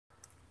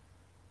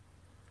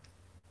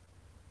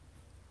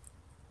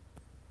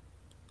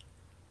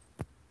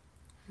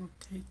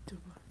Take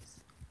device.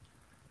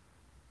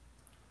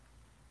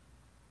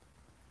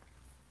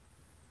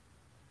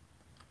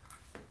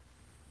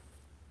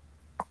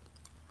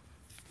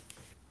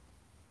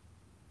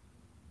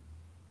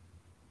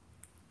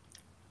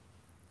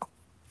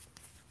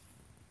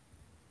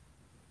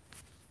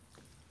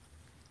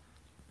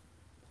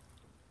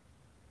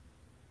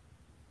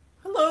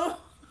 Hello.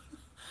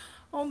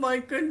 Oh my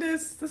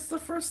goodness, this is the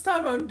first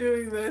time I'm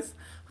doing this.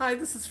 Hi,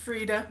 this is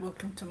Frida.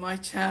 Welcome to my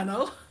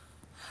channel.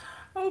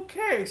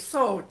 Okay,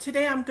 so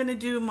today I'm going to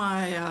do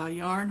my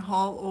yarn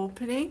haul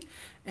opening,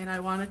 and I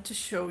wanted to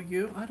show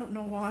you. I don't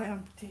know why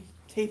I'm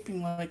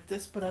taping like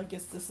this, but I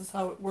guess this is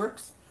how it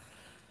works.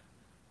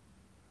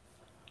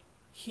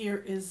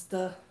 Here is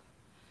the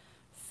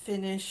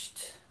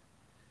finished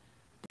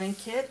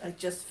blanket. I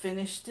just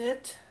finished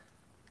it.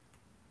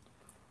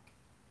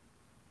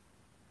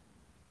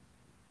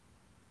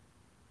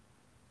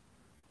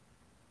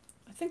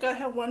 I think I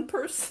have one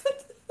person.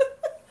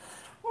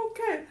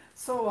 Okay,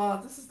 so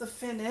this is the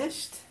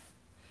finished.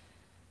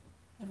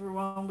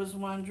 Everyone was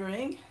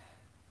wondering.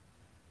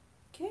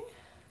 Okay.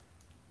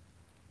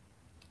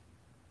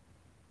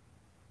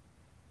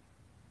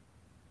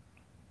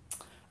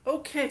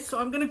 Okay, so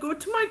I'm gonna go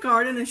to my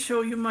garden and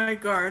show you my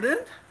garden.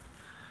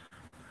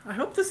 I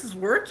hope this is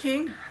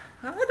working.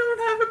 I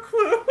don't have a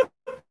clue.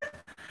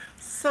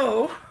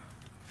 So,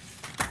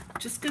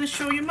 just gonna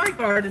show you my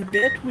garden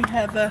bit. We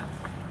have a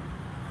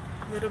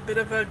little bit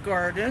of a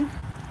garden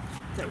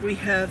that we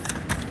have.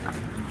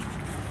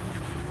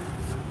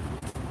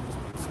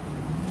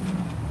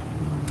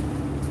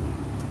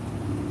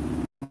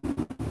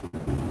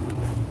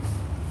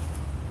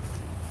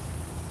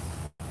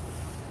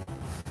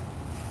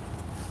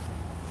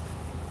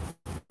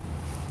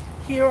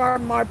 Here are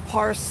my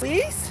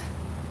parsleys.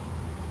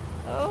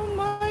 Oh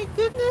my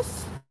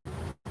goodness.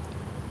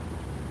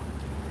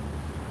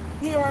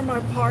 Here are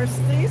my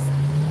parsleys.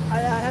 I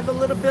have a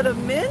little bit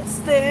of mince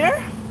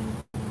there.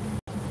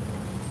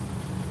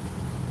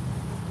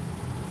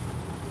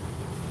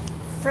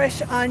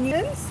 Fresh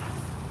onions.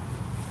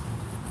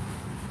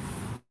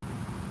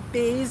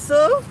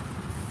 Basil.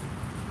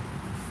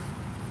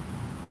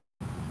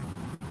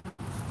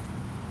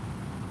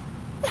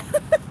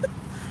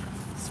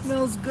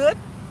 Smells good.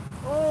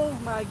 Oh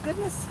my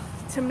goodness.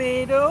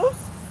 Tomatoes.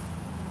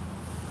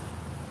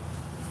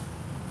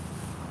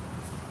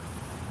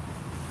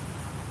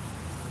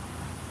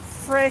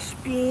 Fresh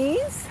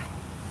beans.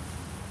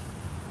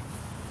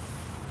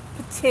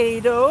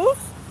 Potatoes.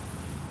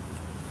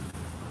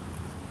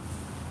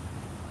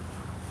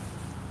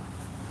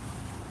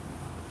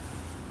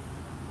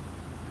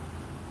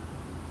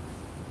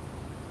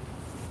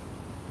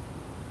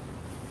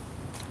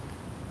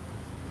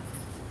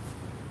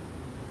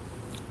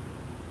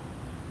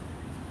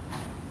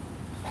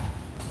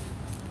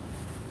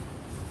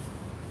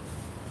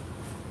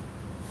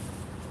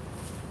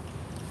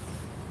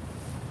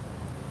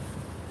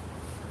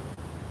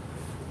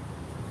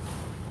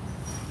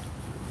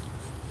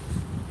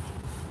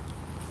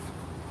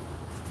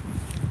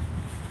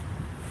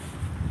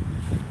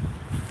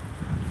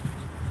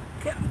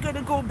 Okay, I'm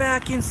gonna go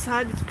back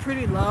inside. It's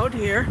pretty loud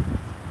here.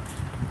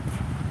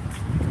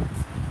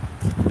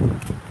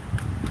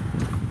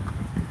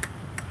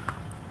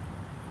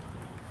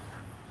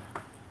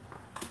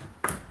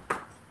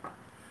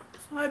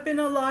 So I've been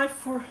alive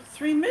for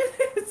 3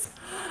 minutes.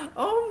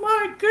 Oh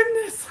my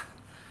goodness.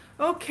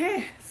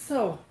 Okay,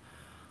 so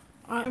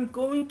I'm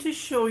going to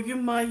show you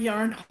my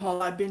yarn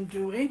haul I've been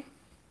doing.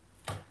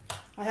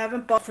 I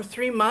haven't bought for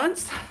 3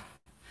 months,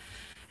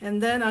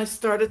 and then I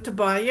started to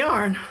buy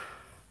yarn.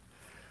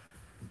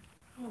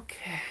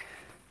 Okay,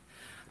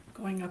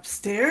 going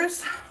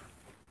upstairs.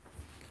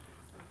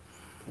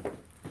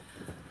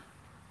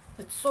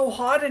 It's so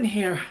hot in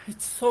here.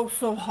 It's so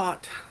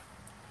hot.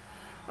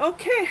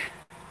 Okay,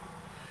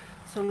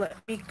 so let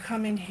me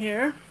come in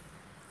here,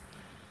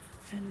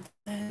 and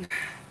then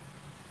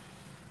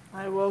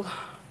I will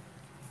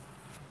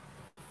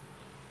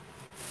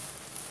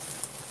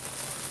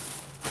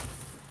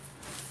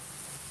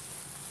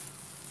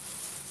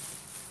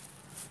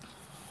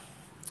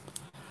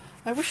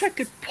I wish I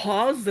could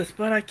pause this,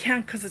 but I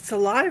can't because it's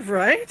alive,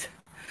 right?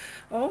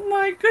 Oh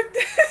my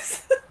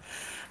goodness.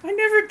 I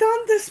never done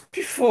this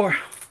before.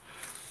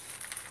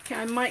 Okay,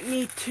 I might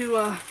need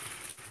to,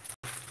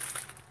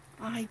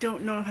 I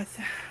don't know.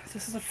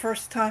 This is the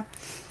first time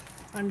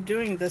I'm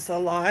doing this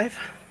alive.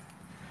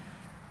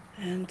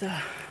 And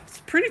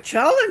it's pretty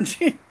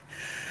challenging.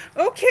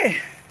 Okay,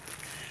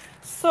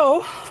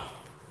 so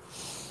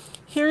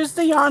here's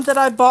the yarn that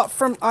I bought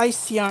from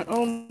Ice Yarn.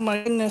 Oh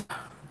my goodness.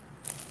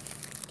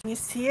 Can you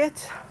see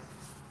it?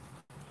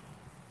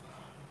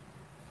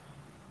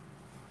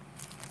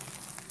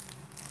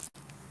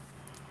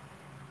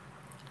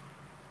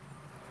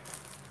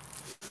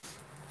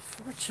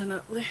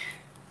 Fortunately.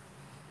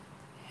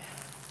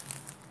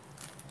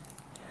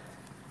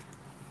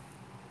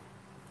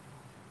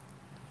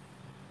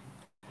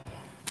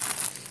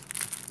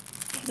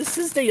 This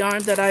is the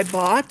yarn that I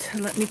bought.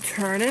 Let me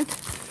turn it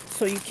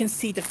so you can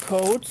see the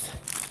codes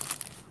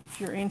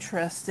if you're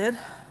interested.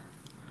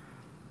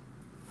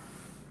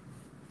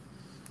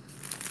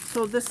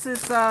 So this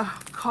is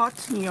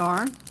cotton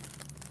yarn.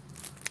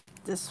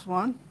 This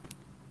one.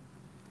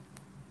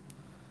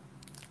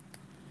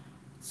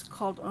 It's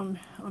called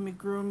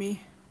amigurumi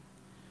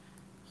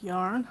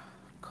yarn,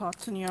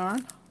 cotton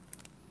yarn.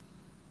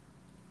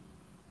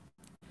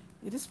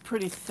 It is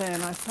pretty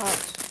thin. I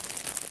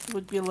thought it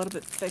would be a little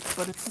bit thick,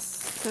 but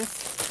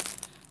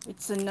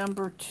it's a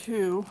number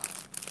 2.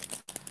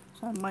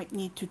 So I might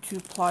need to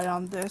 2-ply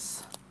on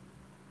this.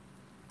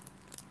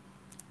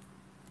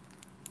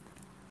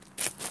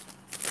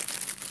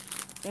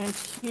 And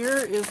here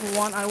is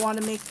one. I want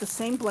to make the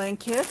same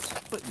blanket,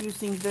 but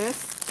using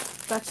this.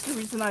 That's the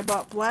reason I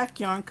bought black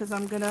yarn, because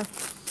I'm going to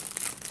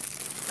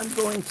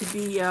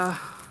be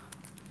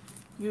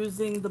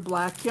using the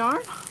black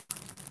yarn.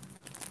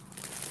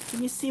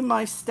 Can you see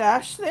my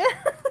stash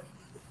there?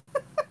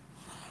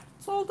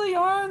 It's all the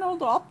yarn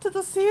all up to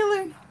the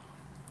ceiling.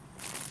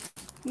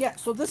 Yeah,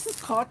 so this is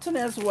cotton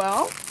as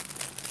well.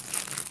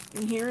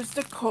 And here's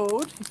the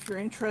code, if you're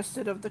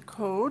interested of the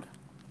code.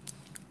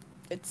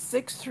 It's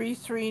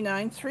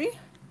 63393.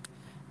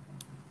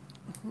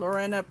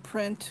 Lorena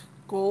print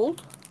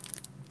gold.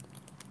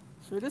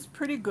 So it is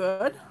pretty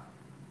good.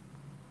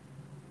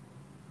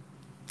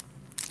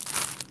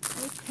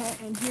 Okay,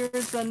 and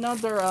here's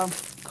another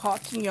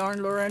cotton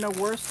yarn, Lorena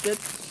worsted.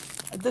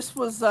 This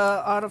was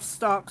out of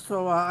stock,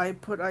 so I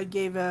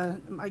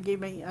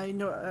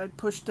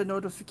pushed a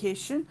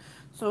notification.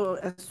 So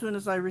as soon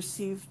as I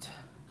received,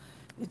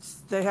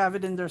 they have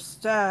it in their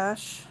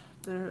stash.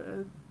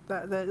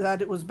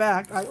 That it was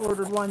back. I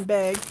ordered 1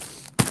 bag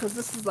because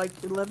this is like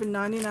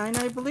 $11.99,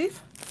 I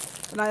believe,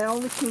 and I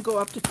only can go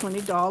up to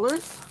 $20.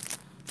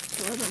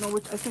 So I don't know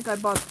which. I think I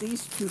bought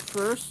these 2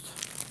 first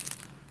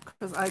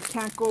because I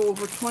can't go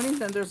over 20.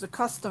 Then there's a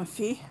custom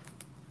fee.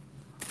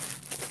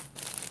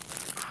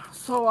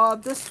 So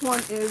this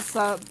one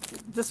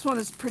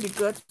is pretty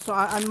good. So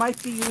I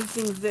might be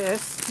using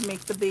this to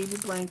make the baby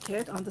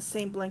blanket on the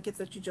same blanket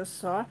that you just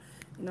saw,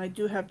 and I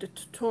do have the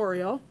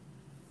tutorial.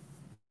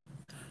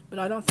 But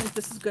I don't think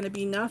this is going to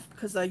be enough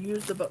because I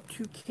used about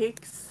 2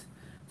 cakes,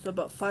 so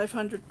about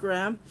 500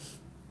 grams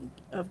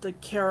of the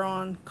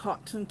Caron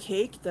cotton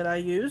cake that I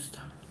used.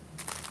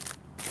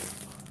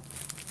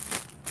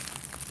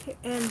 Okay,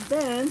 and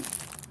then,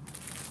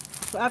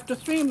 so after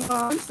 3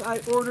 months, I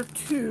ordered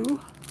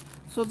 2.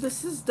 So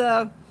this is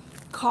the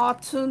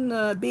cotton,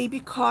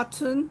 baby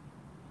cotton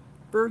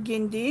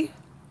burgundy.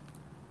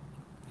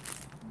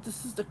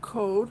 This is the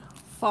code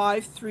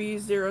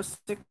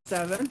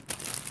 53067.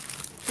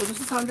 So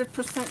this is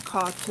 100%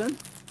 cotton.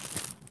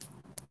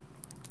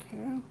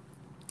 Okay,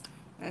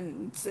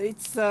 and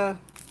it's the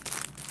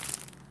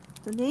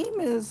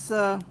name is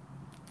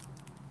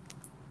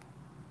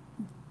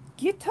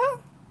Gita.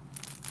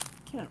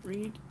 Can't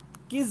read.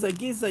 Giza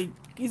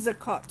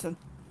cotton.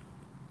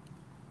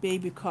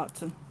 Baby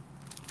cotton.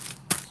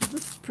 So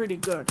this is pretty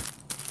good.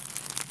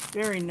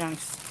 Very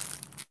nice.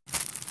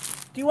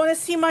 Do you want to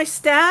see my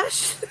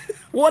stash?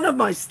 One of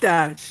my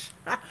stash.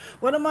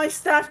 One of my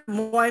stash.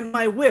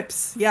 My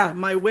whips. Yeah,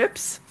 my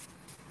whips.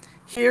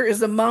 Here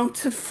is a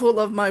mountain full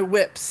of my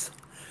whips.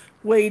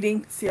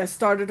 Waiting. See, I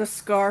started a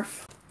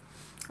scarf.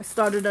 I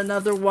started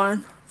another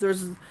one.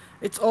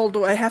 It's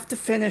older. I have to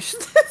finish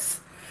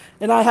this.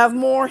 And I have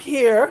more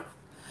here.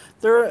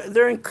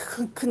 They're in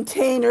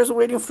containers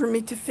waiting for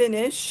me to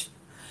finish.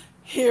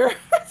 Here,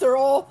 they're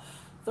all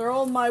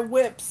my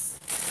whips.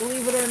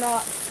 Believe it or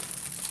not.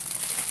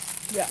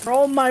 Yeah, they're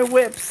all my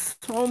whips.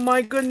 Oh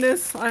my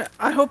goodness.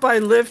 I hope I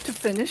live to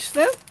finish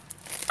them.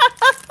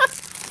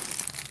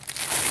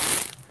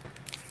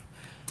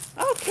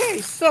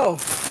 Okay, so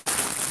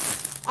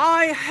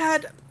I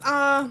had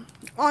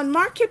on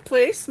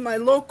Marketplace, my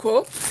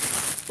local.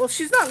 Well,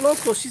 she's not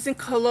local. She's in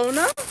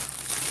Kelowna,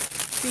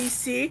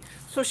 BC.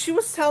 So she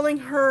was selling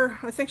her,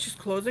 I think she's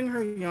closing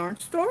her yarn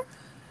store,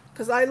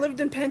 because I lived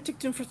in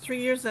Penticton for 3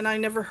 years and I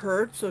never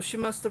heard. So she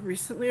must have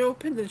recently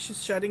opened and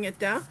she's shutting it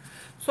down.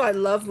 So I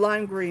love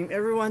lime green.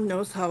 Everyone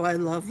knows how I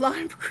love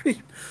lime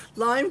green.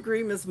 Lime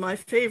green is my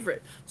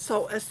favorite.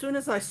 So as soon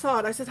as I saw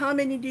it, I said, how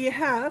many do you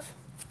have?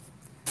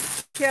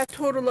 She had a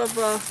total of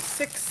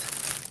six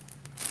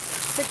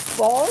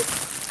balls.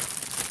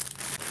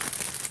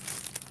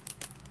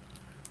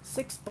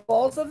 6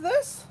 balls of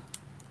this.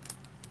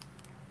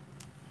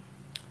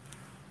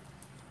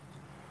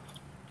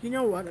 You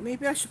know what?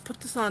 Maybe I should put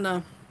this on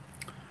the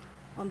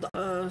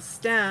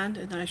stand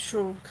and I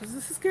show, because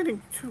this is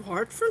getting too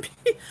hard for me.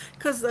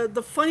 Because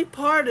the funny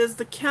part is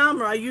the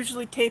camera, I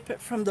usually tape it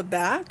from the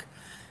back,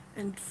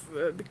 and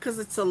because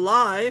it's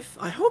alive,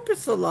 I hope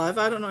it's alive.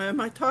 I don't know.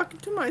 Am I talking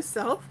to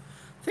myself?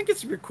 I think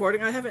it's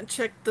recording. I haven't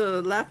checked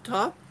the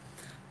laptop,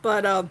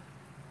 but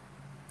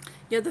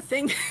yeah. The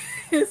thing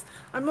is,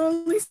 I'm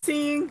only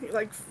seeing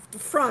like the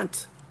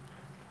front.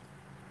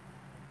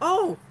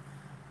 Oh.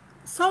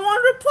 Someone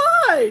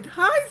replied,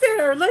 hi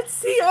there, let's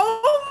see.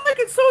 Oh my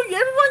God, so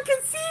everyone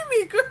can see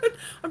me. Good.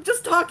 I'm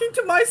just talking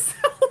to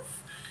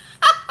myself.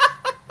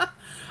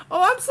 Oh,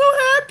 I'm so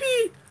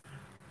happy.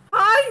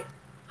 Hi.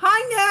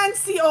 Hi,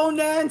 Nancy. Oh,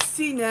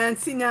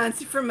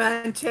 Nancy from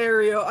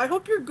Ontario. I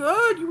hope you're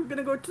good. You were going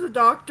to go to the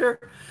doctor.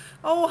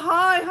 Oh,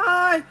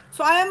 hi.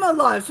 So I am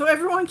alive, so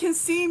everyone can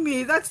see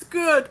me. That's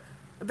good.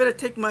 I better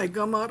take my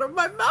gum out of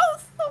my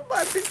mouth. Oh,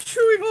 I've been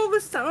chewing all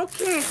this time.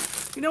 Okay,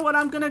 you know what?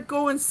 I'm going to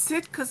go and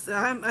sit because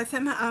I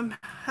think I'm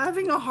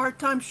having a hard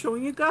time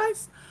showing you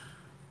guys.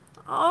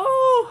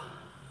 Oh,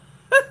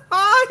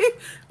 hi.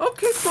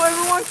 Okay, so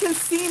everyone can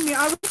see me.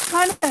 I was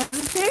kind of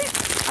hesitant.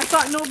 I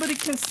thought nobody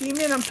can see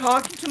me, and I'm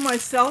talking to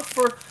myself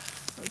for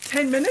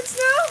 10 minutes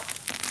now.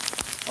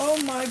 Oh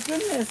my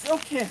goodness.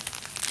 Okay.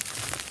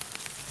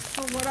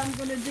 So what I'm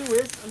going to do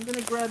is I'm going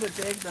to grab a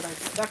bag that I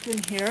stuck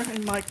in here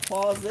in my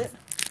closet.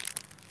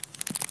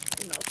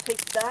 And I'll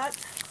take that.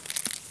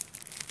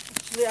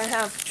 Actually, I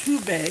have 2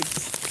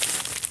 bags.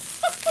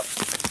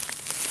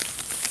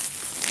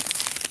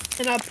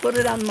 And I'll put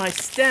it on my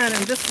stand,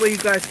 and this way you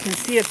guys can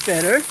see it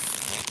better.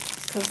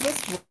 Because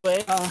this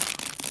way,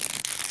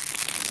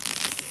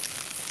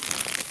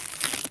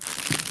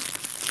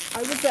 I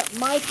was at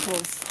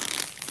Michael's.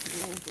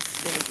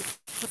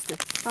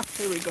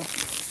 Here we go.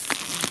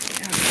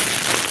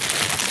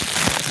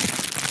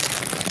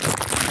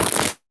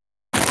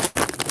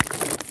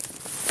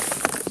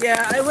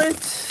 Yeah, I went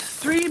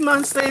 3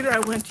 months later. I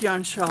went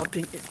yarn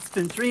shopping. It's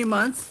been 3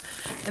 months,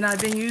 and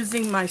I've been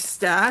using my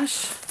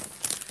stash.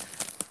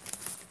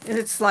 And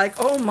it's like,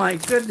 oh my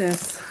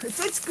goodness.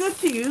 It's good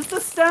to use the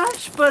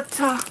stash, but,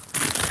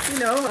 you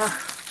know,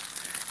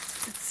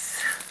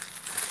 it's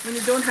when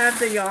you don't have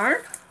the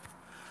yarn.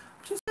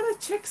 I'm just going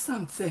to check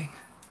something.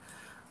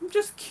 I'm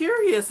just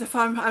curious if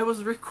I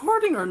was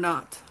recording or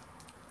not.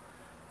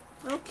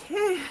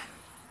 Okay.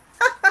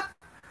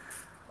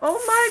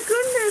 Oh my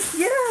goodness,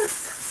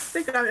 yes.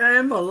 I think I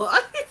am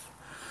alive.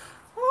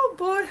 Oh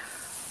boy.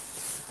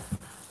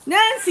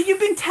 Nancy,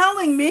 you've been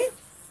telling me.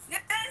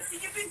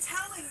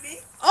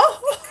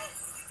 Oh.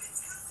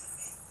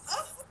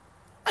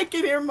 I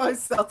can hear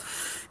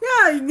myself.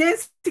 Yeah,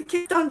 Nancy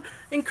kept on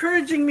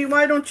encouraging me,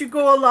 why don't you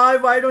go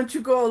alive? Why don't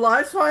you go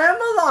alive? So I am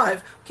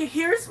alive. Okay,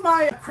 here's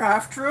my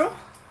craft room.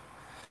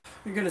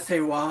 You're going to say,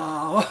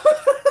 wow.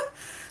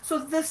 So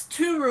this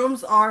 2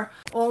 rooms are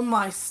all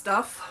my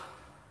stuff,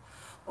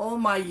 all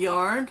my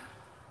yarn.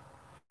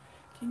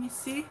 Can you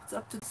see? It's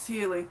up to the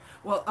ceiling.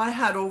 Well, I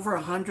had over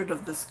 100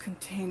 of this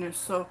container,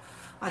 so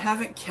I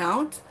haven't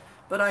counted,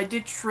 but I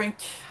did shrink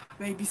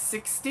maybe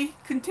 60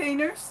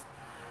 containers.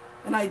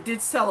 And I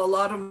did sell a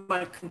lot of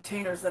my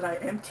containers that I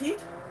emptied.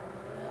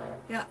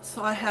 Yeah,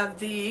 so I have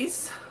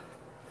these.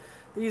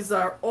 These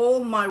are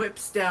all my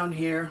whips down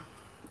here.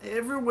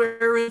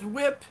 Everywhere is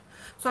whip.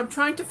 So I'm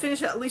trying to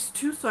finish at least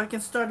 2 so I can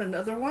start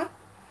another one.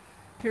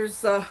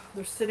 Here's, they're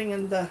sitting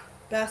in the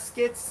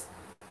baskets,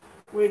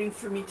 waiting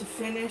for me to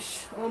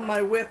finish. All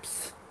my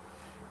whips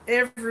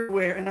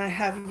everywhere. And I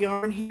have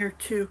yarn here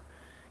too.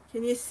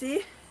 Can you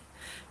see?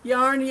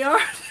 Yarn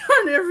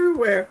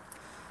everywhere.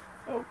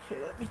 Okay,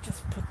 let me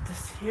just put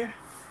this here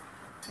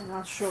and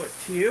I'll show it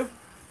to you.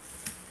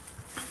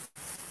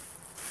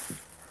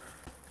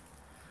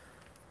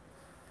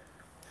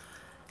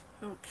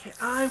 Okay,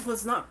 I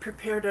was not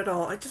prepared at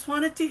all. I just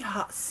wanted to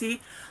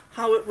see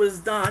how it was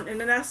done, and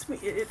it asked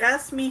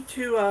me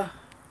to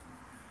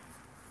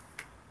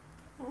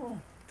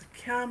oh, the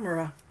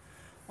camera.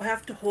 I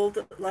have to hold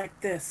it like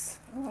this.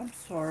 Oh, I'm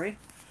sorry.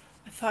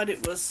 I thought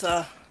it was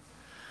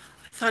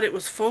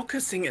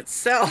focusing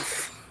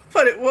itself.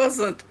 But it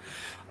wasn't.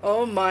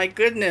 Oh my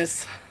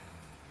goodness.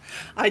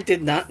 I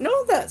did not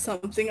know that.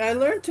 Something I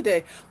learned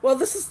today. Well,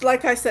 this is,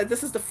 like I said,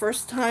 this is the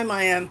first time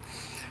I am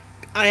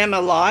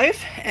alive,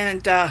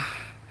 and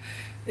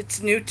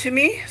it's new to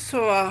me.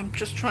 So I'm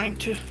just trying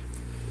to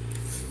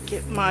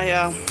get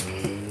my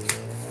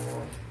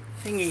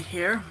thingy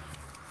here.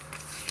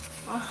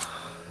 Oh.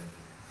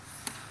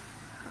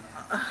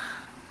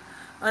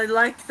 I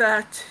like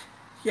that.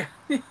 Yeah.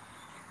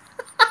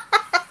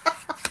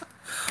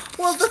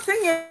 Well, the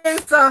thing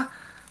is,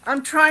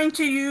 I'm trying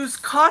to use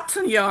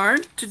cotton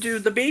yarn to do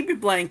the baby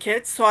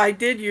blankets, so I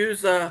did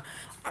use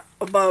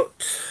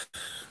about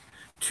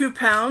 2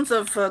 pounds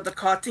of the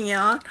cotton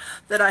yarn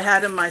that I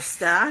had in my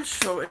stash,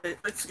 so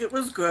it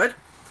was good.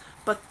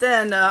 But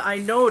then I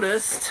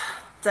noticed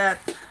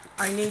that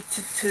I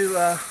needed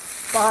to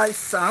buy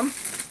some,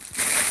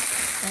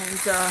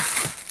 and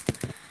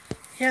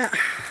yeah,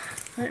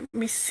 let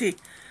me see.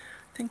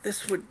 I think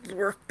this would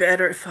work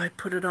better if I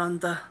put it on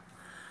the...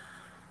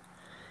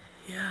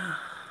 Yeah.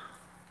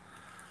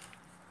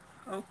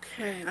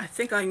 Okay, I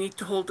think I need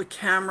to hold the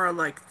camera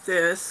like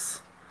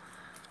this.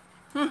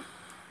 Okay.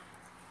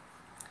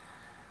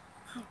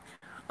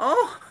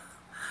 Oh.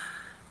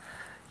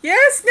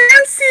 Yes,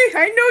 Nancy,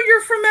 I know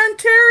you're from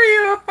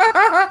Ontario.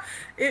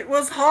 It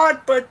was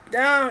hot, but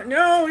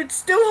no, it's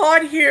still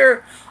hot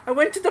here. I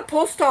went to the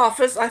post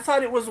office. I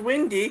thought it was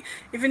windy.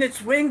 Even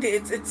it's windy,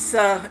 it's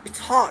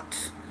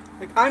hot.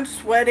 Like, I'm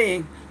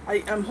sweating.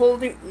 I'm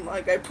holding,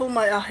 like, I pull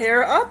my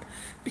hair up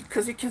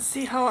because you can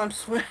see how I'm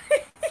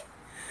sweating.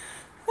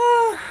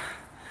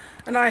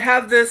 And I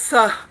have this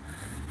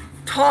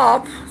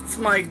top. It's,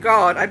 my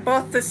God, I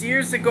bought this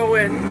years ago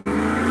in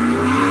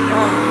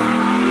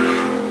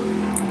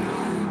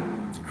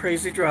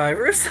Crazy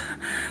drivers.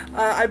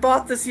 I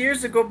bought this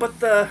years ago, but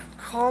the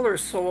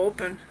collar's so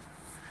open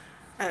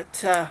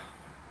at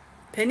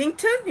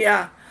Pennington.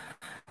 Yeah.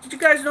 Did you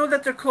guys know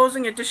that they're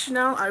closing edition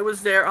now? I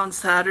was there on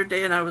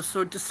Saturday and I was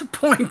so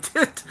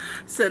disappointed.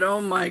 Said, oh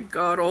my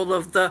God, all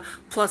of the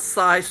plus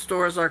size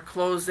stores are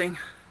closing.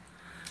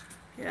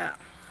 Yeah.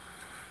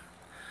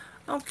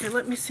 Okay,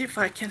 let me see if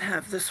I can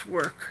have this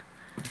work.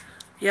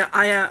 Yeah,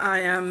 I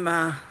am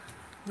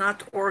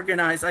not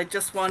organized. I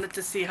just wanted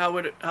to see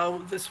how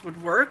this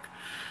would work.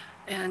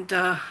 And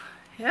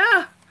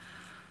yeah.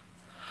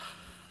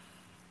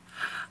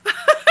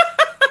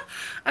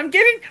 I'm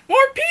getting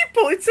more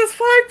people. It says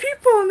 5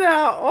 people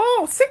now.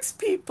 Oh, 6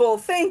 people.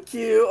 Thank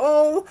you.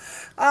 Oh,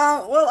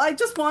 well, I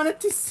just wanted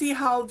to see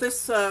how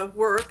this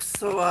works.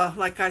 So,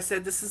 like I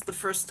said, this is the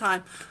first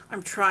time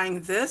I'm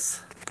trying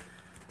this.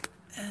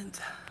 And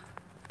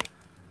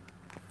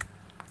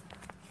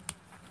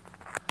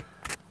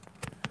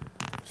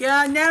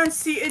yeah,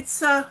 Nancy, it's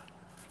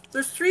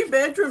there's 3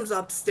 bedrooms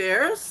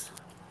upstairs.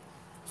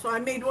 So I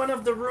made one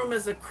of the room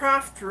as a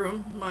craft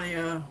room.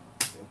 My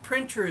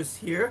printer is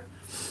here.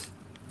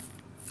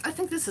 I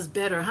think this is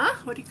better, huh?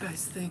 What do you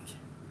guys think?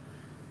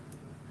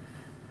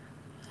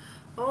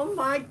 Oh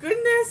my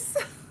goodness.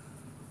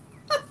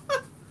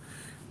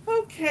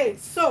 Okay,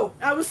 so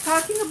I was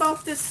talking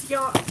about this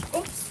yarn.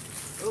 Oops,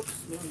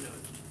 no.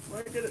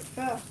 Where did it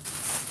fall?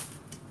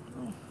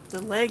 Oh, the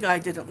leg I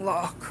didn't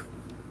lock.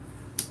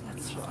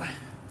 That's why.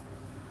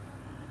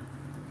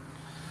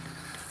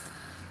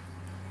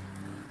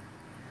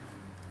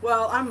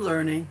 Well, I'm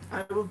learning.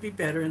 I will be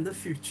better in the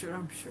future.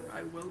 I'm sure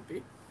I will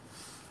be.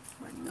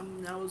 My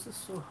numb nose is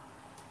so...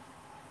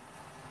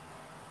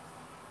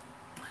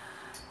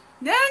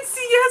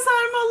 Nancy, yes,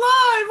 I'm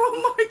alive!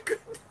 Oh my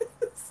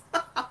goodness!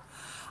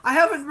 I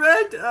haven't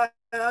read, I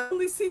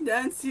only see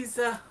Nancy's,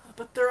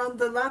 but they're on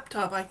the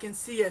laptop, I can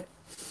see it.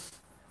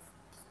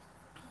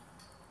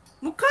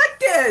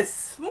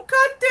 Mukates!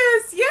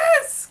 Mukates!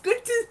 Yes!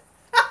 Good to...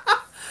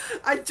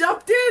 I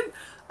jumped in!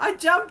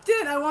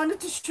 I wanted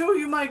to show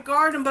you my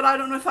garden, but I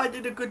don't know if I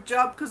did a good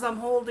job because I'm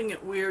holding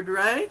it weird,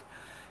 right?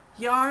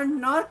 Yarn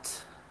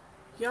nut.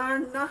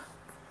 Yarn nut.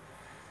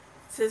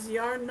 It says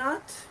yarn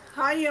nut.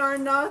 Hi,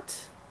 yarn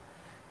nut.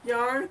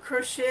 Yarn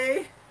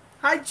crochet.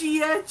 Hi,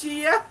 Gia.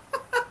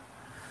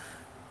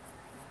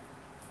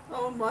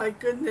 Oh my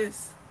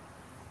goodness.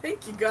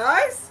 Thank you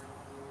guys.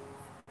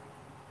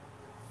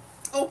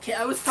 Okay,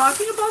 I was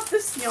talking about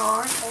this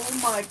yarn. Oh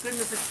my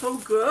goodness, it's so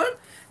good.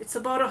 It's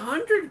about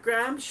 100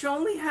 grams. She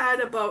only had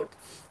about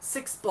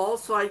 6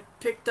 balls, so I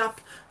picked up.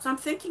 So I'm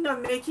thinking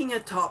of making a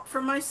top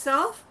for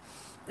myself.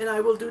 And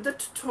I will do the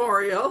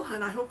tutorial,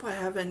 and I hope I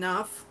have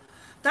enough.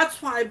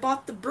 That's why I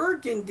bought the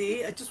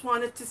burgundy. I just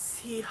wanted to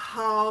see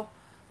how,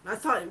 I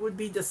thought it would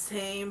be the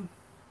same.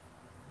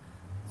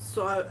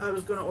 So I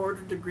was going to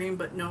order the green,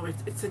 but no,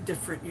 it's a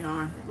different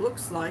yarn. It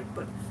looks like,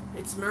 but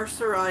it's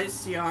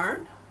mercerized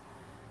yarn.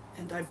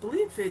 And I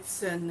believe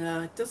it's in,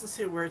 it doesn't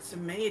say where it's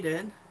made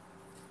in,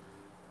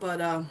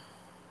 but I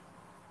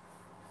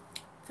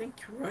think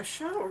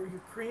Russia or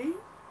Ukraine.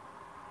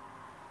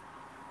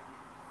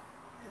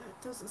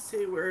 It doesn't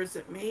say where is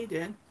it made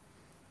in.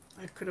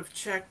 I could have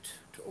checked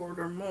to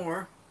order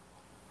more.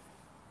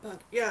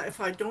 But yeah, if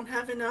I don't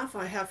have enough,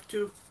 I have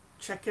to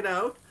check it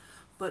out.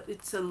 But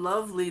it's a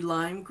lovely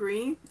lime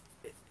green.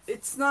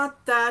 It's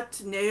not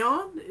that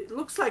neon. It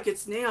looks like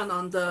it's neon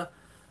on the,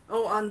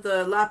 oh, on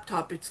the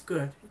laptop it's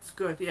good. It's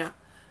good, yeah.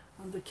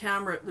 On the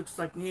camera it looks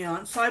like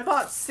neon. So I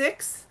bought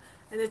 6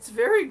 and it's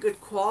very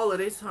good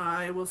quality. So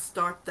I will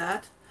start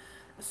that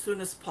as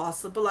soon as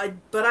possible.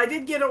 But I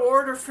did get an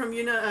order from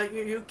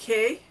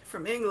UK,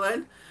 from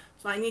England,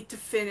 so I need to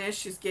finish.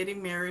 She's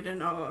getting married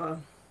in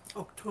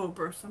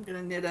October, so I'm going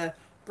to knit a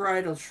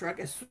bridal shrug.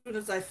 As soon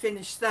as I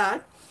finish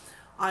that,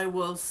 I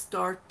will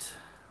start.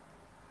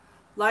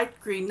 Light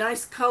green,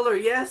 nice color.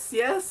 Yes,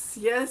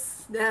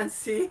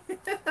 Nancy.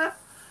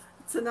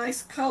 It's a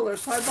nice color.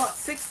 So I bought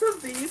 6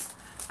 of these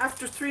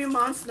after 3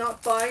 months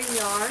not buying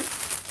yarn.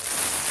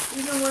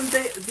 Even when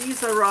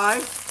these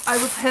arrived, I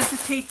would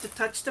hesitate to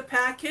touch the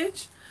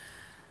package.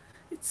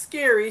 It's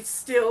scary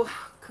still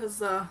because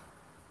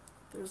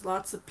there's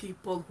lots of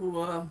people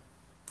who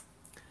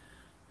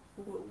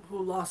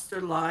lost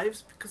their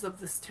lives because of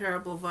this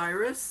terrible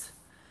virus.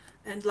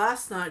 And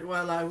last night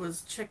while I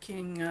was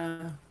checking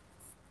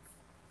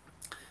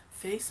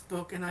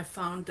Facebook, and I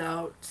found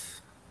out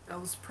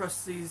Elvis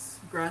Presley's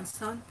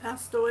grandson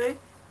passed away.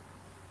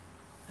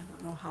 I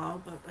don't know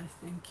how, but I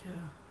think,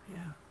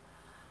 yeah.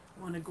 I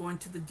want to go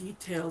into the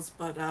details,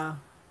 but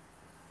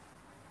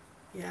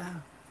yeah,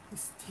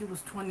 he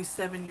was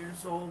 27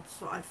 years old,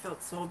 so I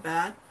felt so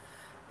bad.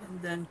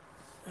 And then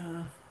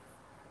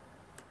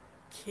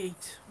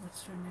Kate,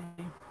 what's her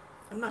name?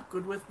 I'm not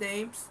good with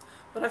names,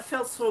 but I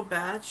felt so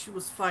bad. She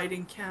was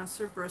fighting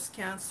cancer, breast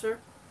cancer,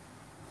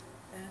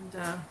 and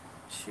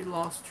she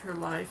lost her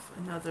life.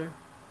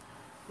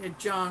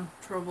 John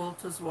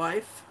Travolta's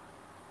wife.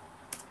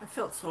 I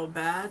felt so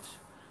bad.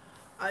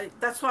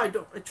 that's why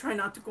I try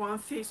not to go on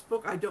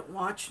Facebook. I don't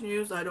watch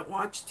news. I don't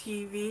watch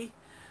TV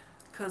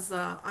because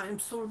I'm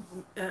so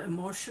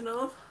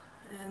emotional.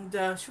 And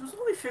she was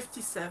only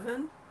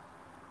 57,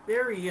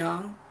 very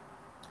young.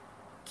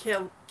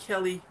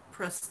 Kelly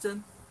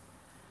Preston,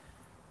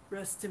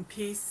 rest in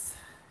peace.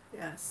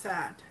 Yeah,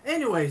 sad.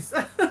 Anyways,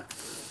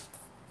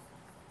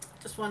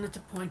 just wanted to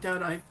point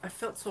out I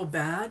felt so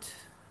bad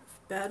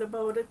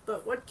about it,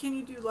 but what can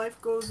you do?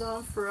 Life goes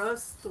on for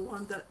us.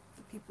 The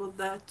people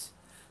that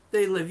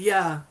they live.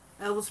 Yeah,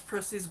 Elvis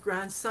Presley's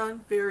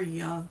grandson, very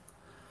young.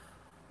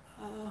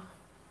 Uh,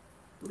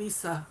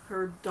 Lisa,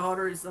 her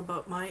daughter is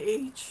about my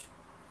age,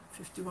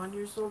 51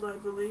 years old, I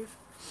believe.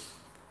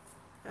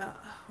 Yeah,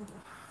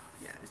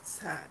 yeah, it's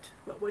sad.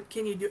 But what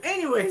can you do?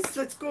 Anyways,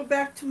 let's go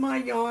back to my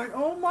yarn.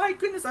 Oh my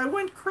goodness, I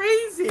went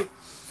crazy.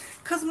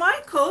 Because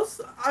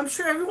Michael's, I'm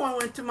sure everyone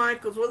went to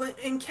Michael's. Well,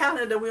 in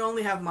Canada, we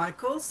only have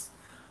Michael's.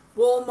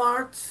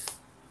 Walmart,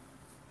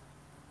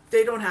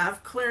 they don't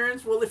have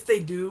clearance. Well, if they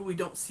do, we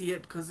don't see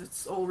it because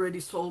it's already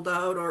sold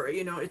out, or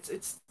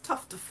it's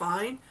tough to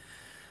find.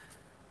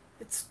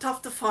 It's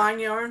tough to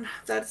find yarn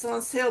that's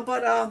on sale,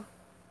 but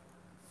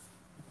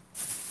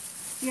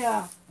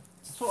yeah.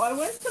 So I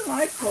went to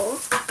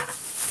Michael's.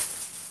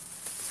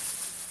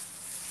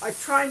 I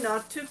try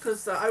not to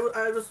because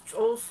I was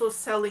also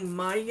selling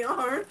my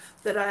yarn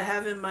that I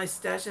have in my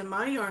stash, and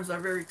my yarns are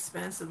very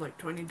expensive, like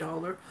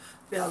 $20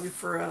 value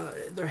for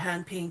they're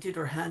hand painted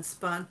or hand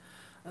spun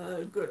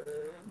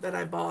that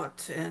I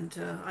bought, and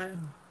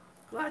I'm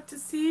glad to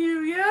see you.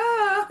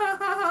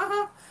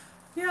 Yeah,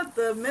 yeah.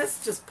 The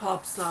mist just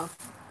pops up.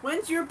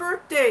 When's your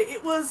birthday?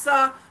 It was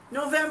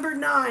November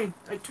 9.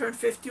 I turned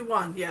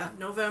 51. Yeah,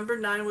 November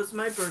 9 was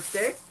my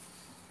birthday.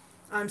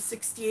 I'm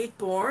 68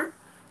 born.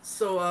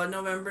 So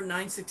November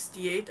 9,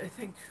 68, I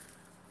think.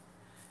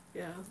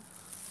 Yeah.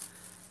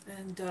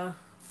 And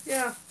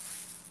yeah,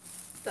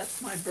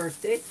 that's my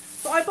birthday.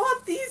 So I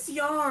bought these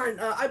yarn.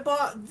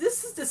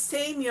 This is the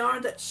same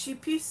yarn that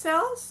Shippy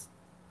sells.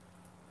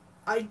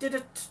 I did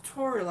a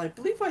tutorial. I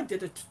believe I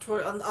did a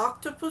tutorial on the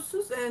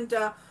octopuses, and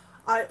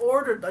I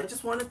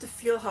just wanted to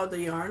feel how the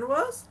yarn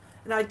was.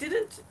 And I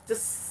didn't, the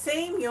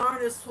same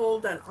yarn is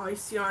sold on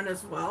Ice Yarn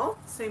as well.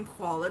 Same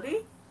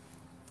quality.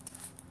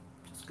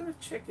 Gonna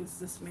check, is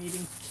this made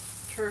in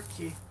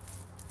Turkey?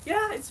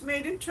 Yeah, it's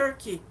made in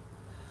Turkey.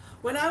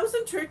 When I was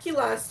in Turkey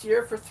last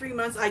year for 3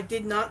 months, I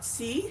did not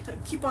see. I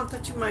keep on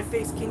touching my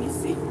face. Can you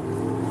see?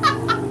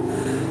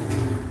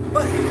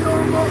 But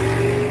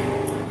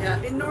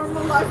in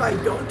normal life, I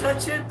don't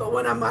touch it. But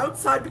when I'm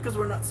outside, because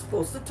we're not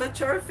supposed to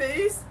touch our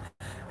face,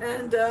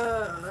 and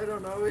I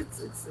don't know, it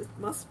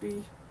must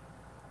be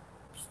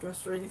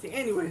stress or anything.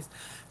 Anyways,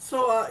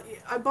 so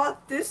I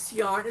bought this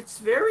yarn. It's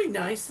very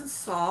nice and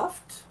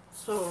soft.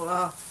 So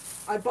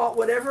I bought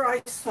whatever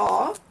I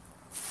saw.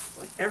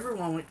 Like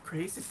everyone went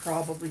crazy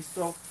probably.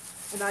 So,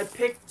 and I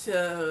picked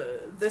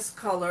this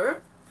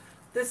color.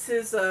 This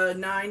is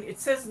it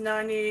says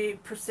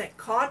 90%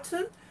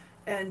 cotton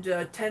and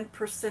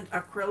 10%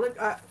 acrylic.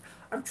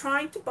 I'm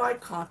trying to buy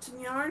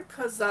cotton yarn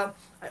because I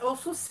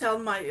also sell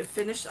my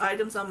finished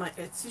items on my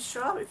Etsy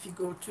shop. If you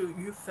go to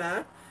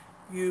UFAD,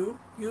 U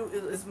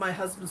is my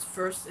husband's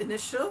first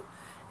initial,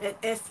 and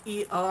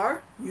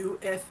FER,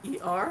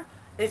 UFER.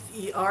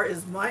 FER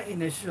is my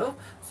initial,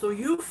 so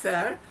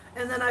UFER,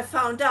 and then I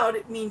found out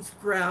it means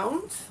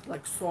ground,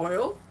 like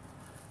soil.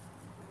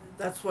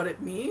 That's what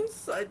it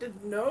means. I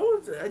didn't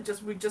know.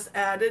 We just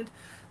added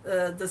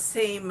the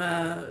same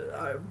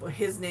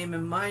his name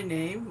and my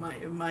name,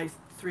 my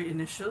three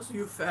initials,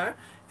 UFER.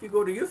 If you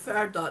go to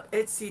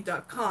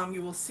ufer.etsy.com,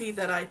 you will see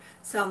that I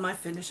sell my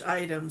finished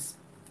items.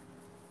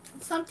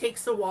 Some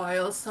takes a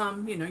while,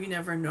 some you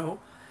never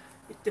know.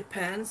 It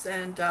depends,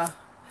 and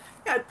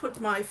yeah, I put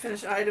my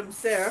finished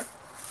items there.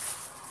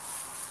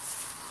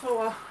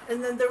 So,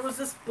 and then there was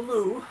this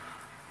blue,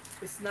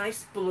 this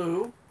nice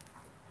blue.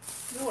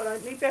 You know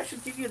what, maybe I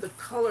should give you the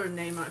color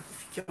name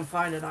if you can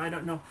find it, I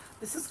don't know.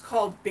 This is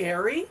called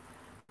Berry.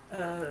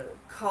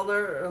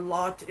 Color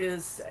lot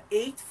is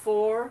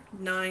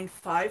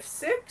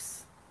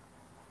 84956.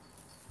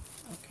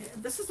 Okay,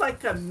 this is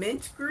like a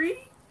mint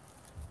green.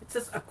 It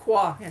says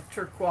aqua, yeah,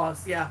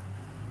 turquoise, yeah.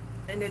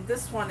 And then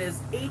this one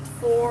is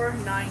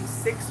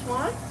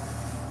 84961.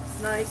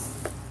 Nice.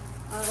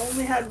 I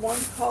only had one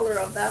color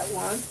of that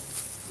one.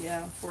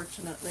 Yeah,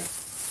 unfortunately.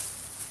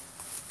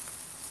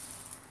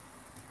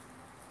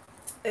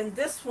 And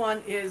this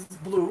one is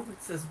blue.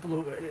 It says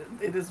blue.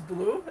 It is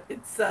blue.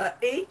 It's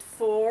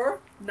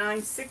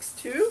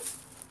 84962.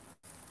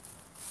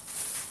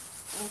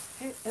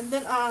 Okay. And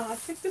then I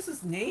think this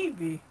is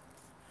navy.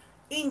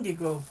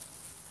 Indigo.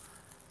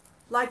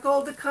 Like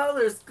all the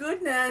colors.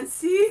 Good,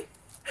 Nancy.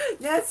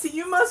 Nancy,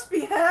 you must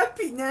be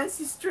happy.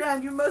 Nancy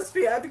Strand, you must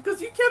be happy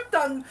because you kept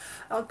on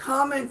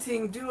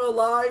commenting, do a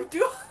live,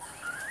 do a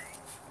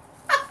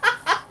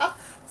live.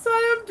 So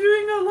I am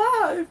doing a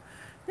live.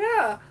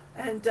 Yeah.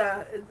 And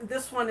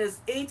this one is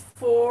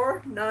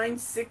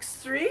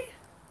 84963.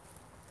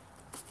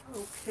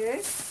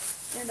 Okay.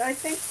 And I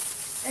think,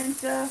 and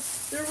there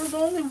was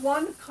only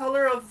one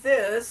color of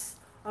this.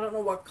 I don't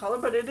know what color,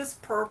 but it is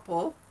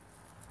purple.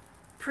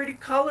 Pretty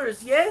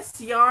colors. Yes,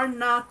 yarn,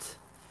 not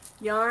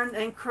yarn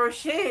and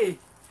crochet.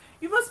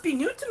 You must be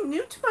new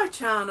to my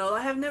channel.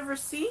 I have never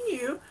seen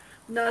you.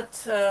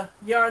 Nut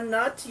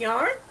nut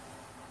yarn.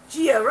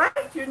 Gia,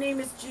 right? Your name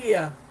is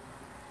Gia.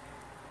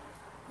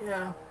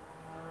 Yeah.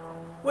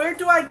 Where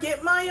do I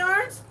get my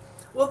yarns?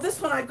 Well,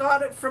 this one I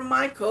got it from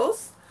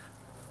Michael's.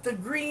 The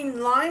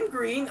green, lime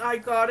green, I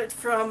got it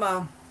from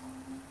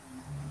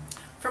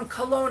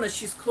Kelowna.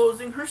 She's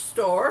closing her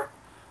store.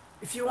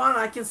 If you want,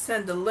 I can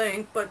send a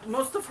link, but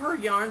most of her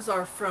yarns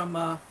are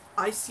from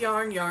Ice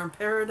Yarn, Yarn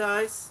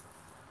Paradise.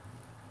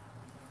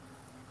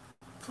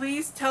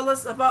 Please tell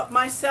us about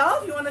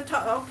myself. You want to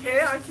talk?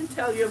 Okay, I can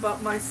tell you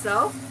about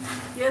myself.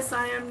 Yes,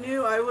 I am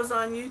new. I was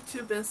on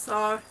YouTube and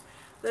saw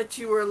that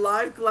you were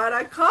live. Glad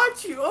I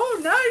caught you. Oh,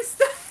 nice.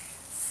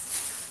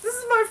 This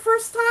is my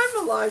first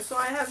time alive, so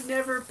I have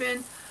never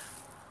been.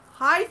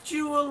 Hi,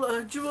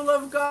 Jewel, Jewel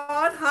of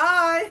God.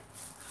 Hi.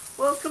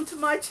 Welcome to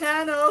my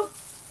channel.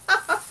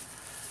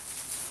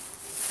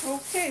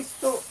 Okay,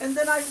 so, and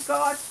then I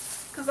got,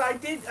 because I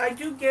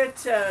do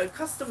get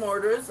custom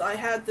orders. I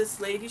had this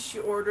lady, she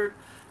ordered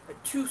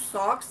 2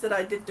 socks that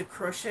I did the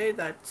crochet,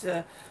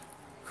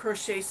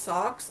 crochet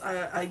socks.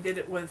 I did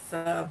it with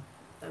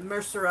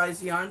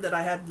mercerized yarn that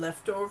I had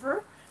left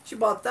over. She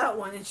bought that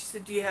one and she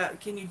said,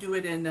 can you do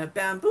it in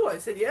bamboo? I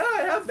said, yeah,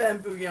 I have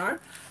bamboo yarn.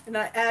 And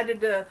I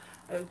added a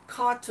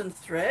cotton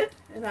thread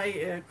and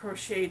I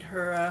crocheted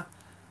her,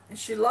 and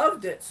she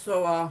loved it.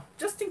 So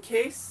just in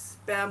case,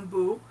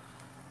 bamboo.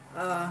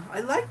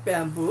 I like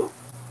bamboo.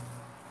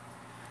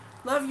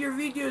 Love your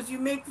videos. You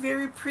make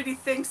very pretty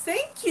things.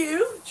 Thank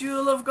you,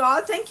 Jewel of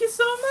God. Thank you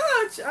so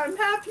much. I'm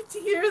happy to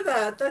hear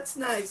that. That's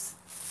nice.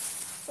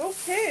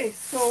 Okay,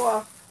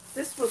 so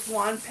this was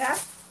one pack.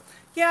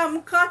 Yeah,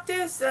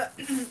 Mukates,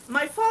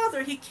 my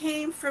father, he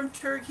came from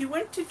Turkey. He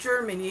went to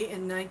Germany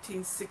in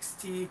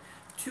 1962,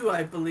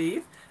 I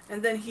believe.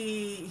 And then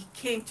he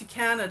came to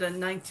Canada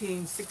in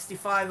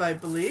 1965, I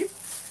believe.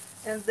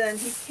 And then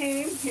he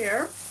came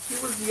here. He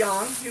was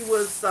young. He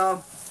was,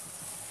 I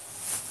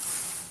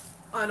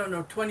don't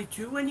know,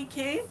 22 when he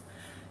came,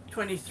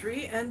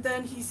 23. And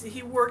then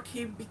he worked,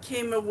 he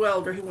became a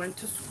welder. He went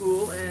to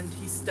school and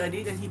he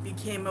studied and he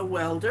became a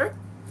welder.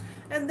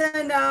 And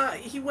then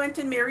he went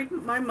and married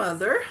my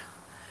mother.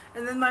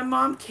 And then my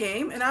mom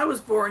came, and I was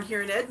born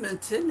here in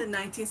Edmonton in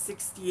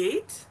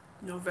 1968,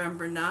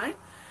 November 9.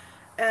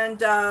 And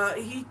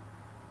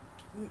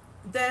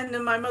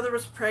then my mother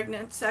was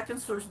pregnant, second,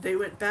 so they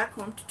went back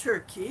home to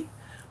Turkey.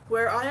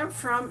 Where I am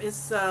from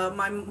is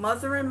my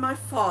mother and my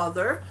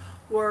father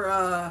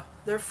were,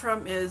 they're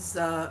from is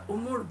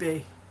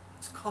Umurbey.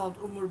 It's called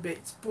Umurbey.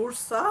 It's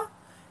Bursa,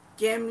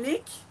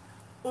 Gemlik,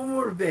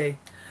 Umurbey.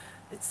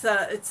 It's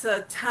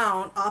a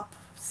town up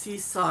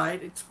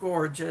seaside. It's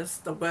gorgeous.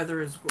 The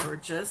weather is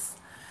gorgeous.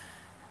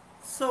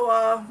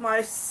 So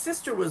my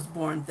sister was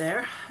born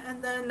there,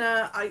 and then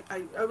I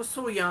was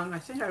so young. I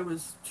think I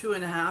was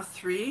 2.5,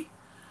 3.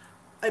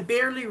 I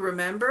barely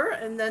remember.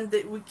 And then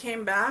we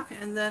came back,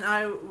 and then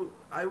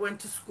I went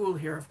to school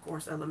here, of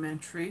course,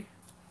 elementary,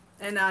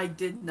 and I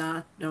did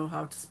not know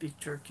how to speak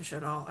Turkish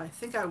at all. I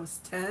think I was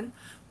 10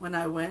 when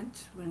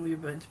we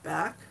went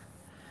back.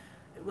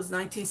 It was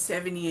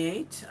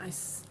 1978.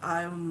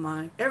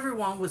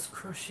 Everyone was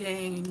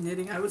crocheting and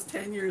knitting. I was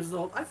 10 years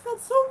old. I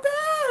felt so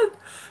bad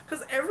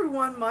because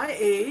everyone my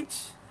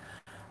age,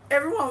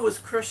 everyone was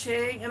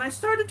crocheting, and I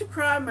started to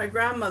cry. My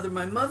grandmother,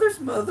 my mother's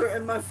mother,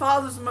 and my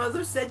father's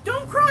mother said,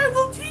 "Don't cry,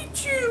 we'll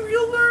teach you.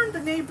 You'll learn. The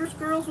neighbors'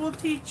 girls will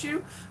teach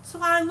you." So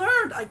I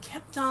learned. I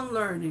kept on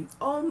learning.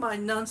 Oh my,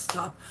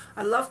 nonstop.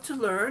 I love to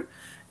learn.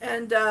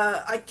 And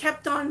I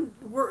kept on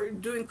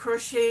doing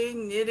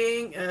crocheting,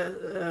 knitting,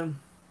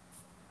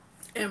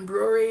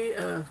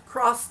 embroidery,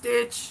 cross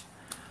stitch.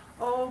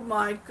 Oh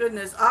my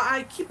goodness.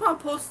 I keep on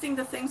posting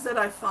the things that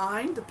I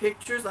find, the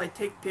pictures. I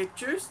take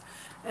pictures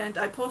and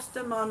I post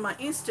them on my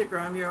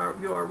Instagram.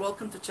 You are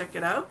welcome to check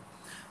it out.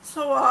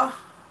 So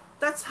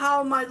that's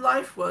how my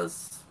life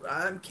was.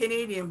 I'm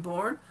Canadian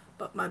born,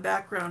 but my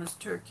background is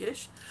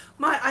Turkish.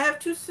 I have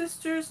 2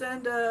 sisters,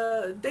 and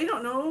they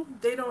don't know.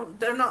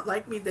 They're not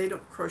like me. They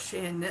don't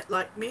crochet and knit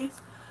like me.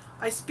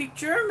 I speak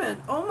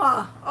German.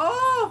 Oma.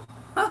 Oh.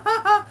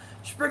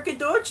 Spreche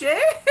Deutsch, eh?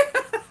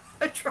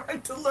 I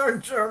tried to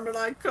learn German.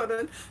 I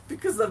couldn't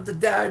because of the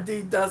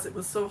daddy does. It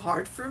was so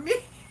hard for me.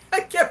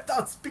 I kept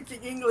on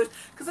speaking English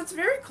because it's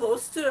very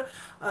close to,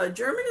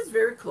 German is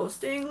very close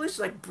to English,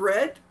 like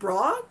bread,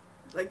 broad.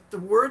 Like the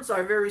words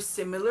are very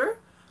similar.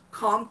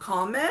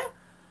 Komme,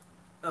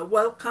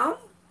 welcome.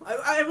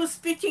 I was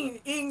speaking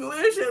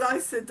English, and I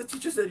said, the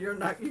teacher said,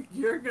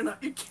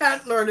 you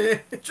can't learn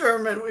it,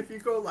 German if you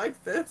go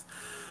like this.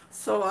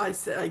 So I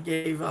said, I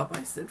gave up.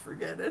 I said,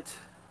 forget it.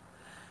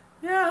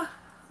 Yeah,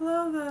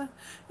 love that.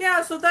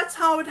 Yeah, so that's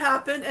how it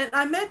happened. And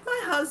I met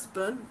my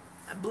husband.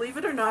 Believe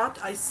it or not,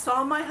 I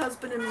saw my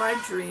husband in my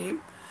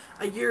dream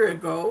a year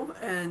ago,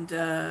 and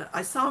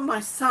I saw my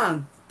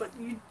son. But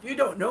you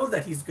don't know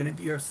that he's going to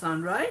be your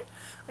son, right?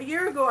 A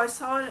year ago, I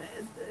saw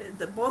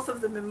both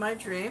of them in my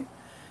dream.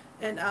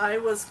 And I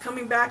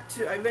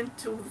went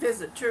to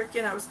visit Turkey,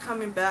 and I was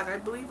coming back. I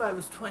believe I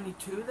was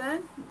 22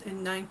 then,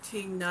 in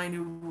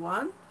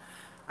 1991.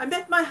 I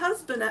met my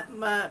husband at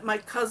my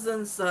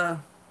cousin's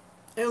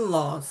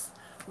in-laws.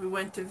 We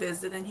went to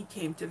visit, and he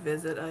came to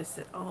visit. I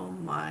said, oh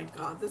my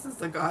God, this is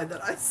the guy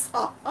that I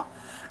saw.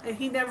 And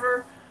he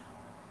never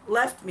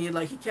left me.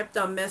 Like, he kept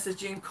on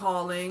messaging,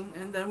 calling,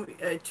 and then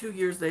 2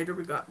 years later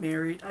we got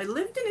married. I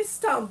lived in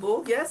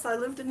Istanbul. Yes, I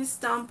lived in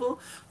Istanbul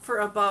for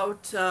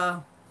about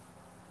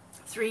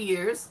 3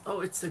 years.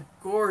 Oh, it's a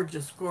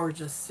gorgeous,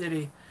 gorgeous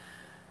city.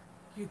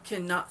 You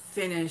cannot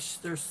finish.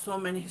 There's so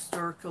many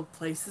historical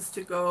places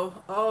to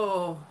go.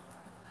 Oh,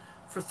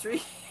 for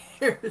 3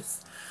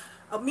 years.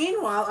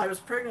 Meanwhile, I was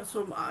pregnant,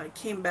 so I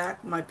came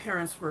back. My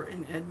parents were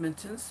in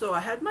Edmonton, so I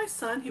had my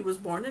son. He was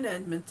born in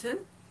Edmonton.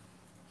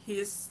 He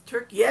is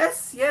Turk.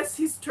 Yes, yes,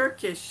 he's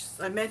Turkish.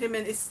 I met him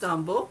in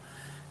Istanbul,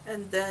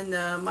 and then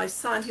my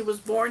son, he was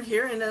born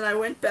here, and then I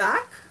went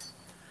back,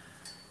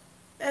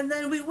 and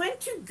then we went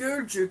to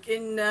Gurjuk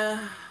in.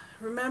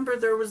 Remember,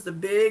 there was the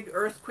big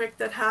earthquake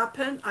that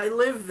happened. I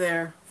lived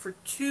there for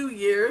 2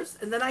 years,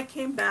 and then I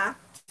came back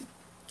to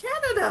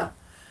Canada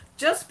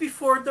just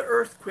before the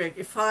earthquake.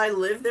 If I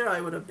lived there, I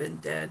would have been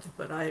dead,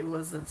 but I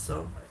wasn't.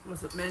 So it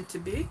wasn't meant to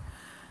be.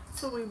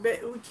 So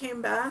we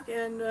came back,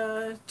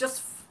 and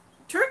just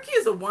Turkey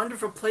is a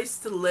wonderful place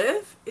to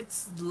live.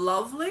 It's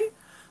lovely,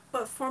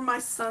 but for my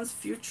son's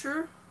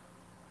future,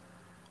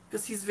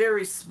 because he's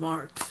very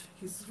smart.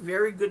 He's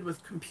very good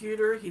with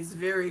computer. He's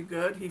very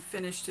good. He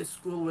finished his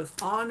school with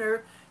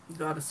honor. He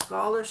got a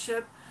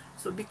scholarship.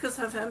 So because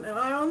of him, and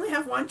I only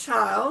have one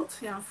child.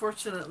 Yeah,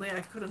 unfortunately,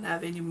 I couldn't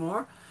have any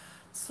more.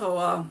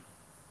 So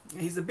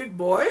he's a big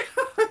boy.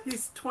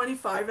 He's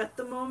 25 at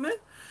the moment.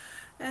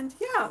 And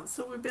yeah,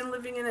 so we've been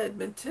living in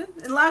Edmonton.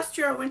 And last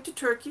year I went to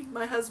Turkey.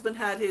 My husband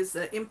had his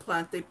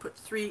implant. They put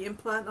 3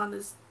 implant on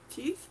his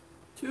tooth.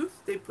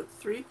 They put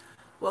 3.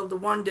 Well, the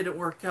one didn't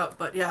work out,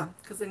 but yeah,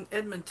 because in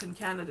Edmonton,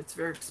 Canada, it's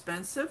very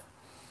expensive.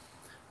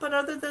 But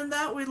other than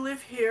that, we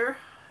live here.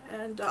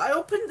 And I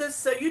opened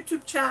this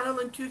YouTube channel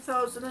in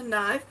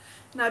 2009,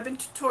 and I've been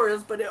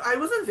tutorials, but I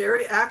wasn't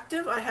very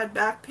active. I had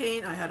back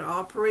pain. I had an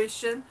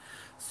operation.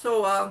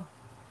 So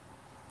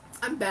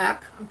I'm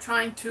back. I'm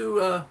trying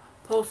to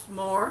post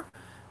more,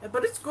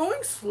 but it's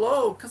going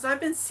slow because I've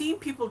been seeing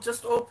people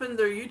just open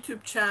their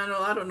YouTube channel,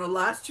 I don't know,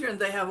 last year, and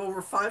they have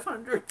over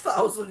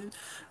 500,000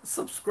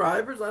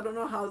 subscribers. I don't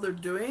know how they're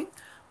doing,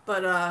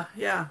 but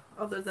yeah,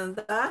 other than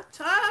that,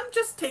 I'm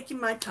just taking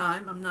my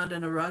time. I'm not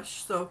in a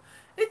rush, so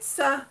it's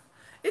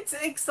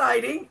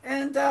exciting,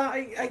 and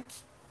I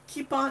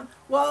keep on.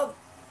 Well,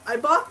 I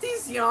bought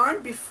these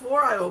yarn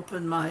before I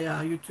opened my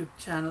YouTube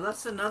channel.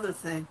 That's another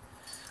thing.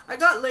 I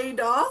got laid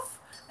off,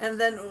 and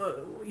then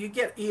you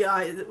get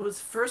EI. It was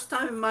the first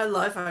time in my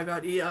life I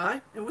got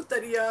EI, and with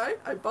that EI,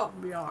 I bought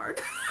yarn.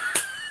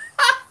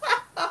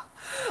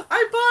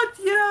 I bought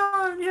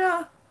yarn,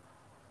 yeah.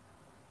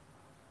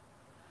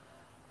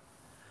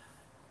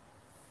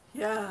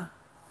 Yeah.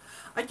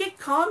 I get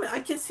comment. I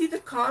can see the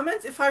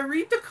comments. If I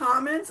read the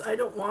comments, I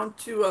don't want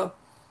to,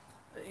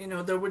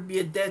 there would be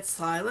a dead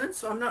silence,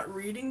 so I'm not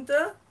reading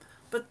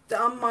but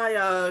on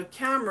my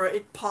camera,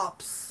 it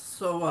pops.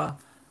 So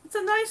it's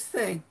a nice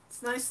thing.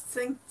 It's a nice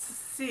thing to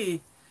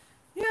see.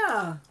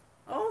 Yeah.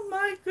 Oh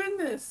my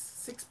goodness.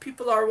 6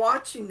 people are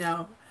watching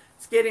now.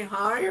 It's getting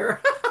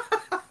higher.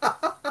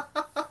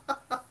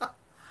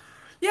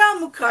 Yeah,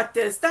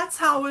 Mukates. That's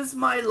how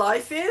my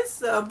life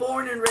is.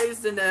 Born and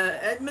raised in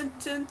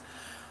Edmonton.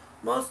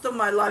 Most of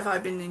my life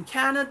I've been in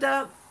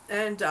Canada,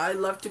 and I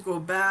love to go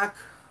back.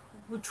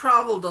 We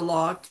traveled a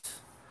lot.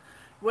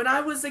 When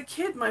I was a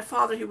kid, my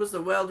father, he was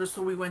a welder,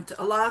 so we went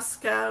to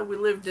Alaska. We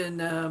lived in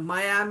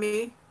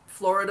Miami,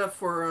 Florida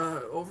for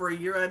over a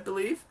year, I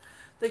believe.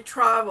 They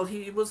traveled.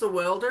 He was a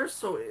welder,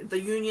 so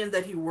the union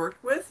that he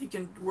worked with, he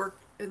can work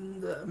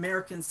in the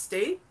American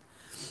state,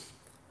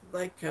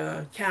 like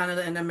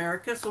Canada and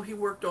America, so he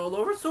worked all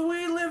over. So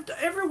we lived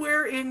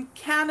everywhere in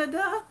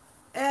Canada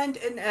and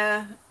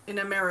in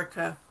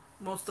America,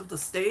 most of the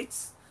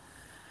states.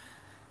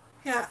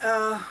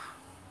 Yeah,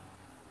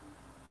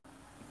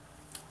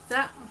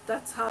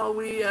 that's how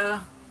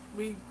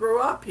we grew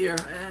up here,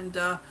 and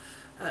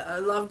I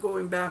love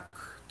going back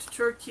to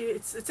Turkey.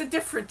 It's a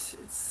different.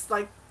 It's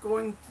like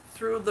going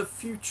through the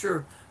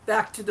future,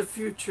 back to the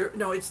future.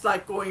 No, it's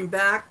like going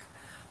back,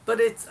 but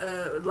it's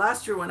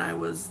last year when I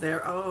was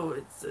there. Oh,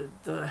 it's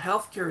the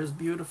healthcare is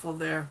beautiful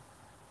there.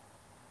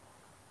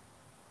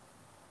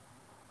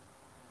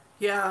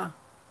 Yeah,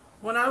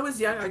 when I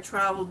was young, I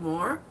traveled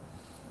more.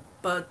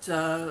 But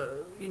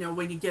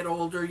when you get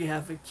older, you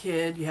have a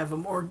kid, you have a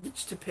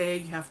mortgage to pay,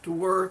 you have to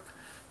work.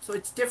 So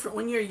it's different.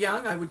 When you're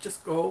young, I would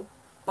just go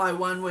buy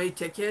one-way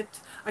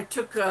ticket. I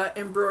took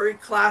embroidery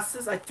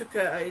classes. I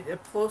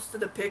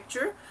posted a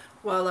picture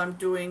while I'm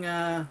doing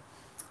on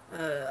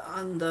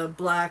the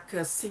black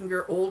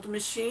Singer old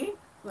machine.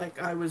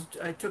 Like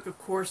I took a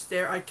course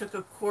there. I took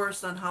a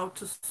course on how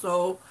to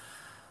sew.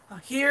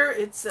 Here,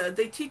 it's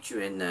they teach you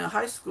in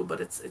high school, but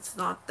it's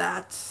not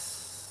that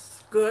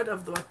good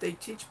of what they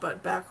teach,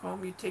 but back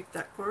home you take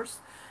that course,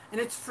 and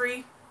it's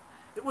free.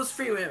 It was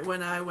free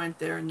when I went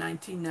there in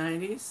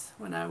 1990s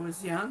when I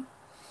was young.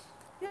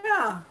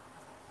 Yeah.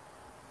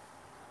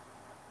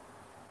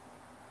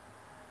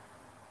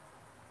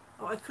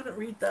 Oh, I couldn't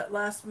read that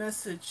last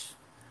message.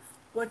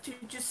 What did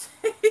you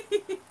say?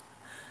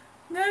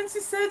 Nancy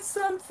said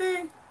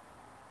something.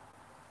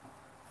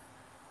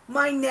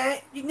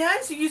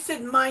 Nancy, you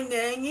said my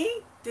nanny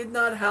did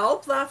not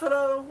help. Laugh at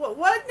all.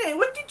 What name?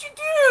 What did you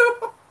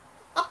do?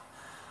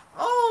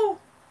 Oh,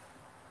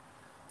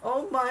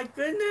 oh my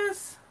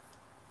goodness.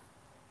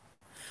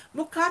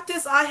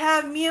 Mukatis, I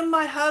have me and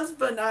my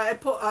husband. I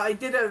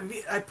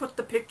put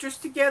the pictures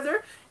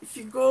together. If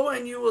you go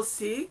and you will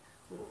see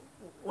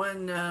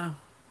when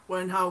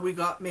how we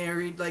got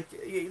married. Like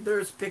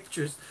there's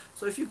pictures.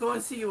 So if you go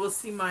and see, you will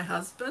see my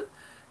husband.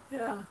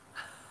 Yeah.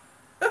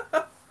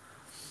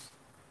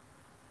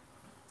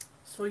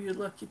 So you're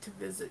lucky to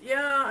visit.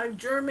 Yeah,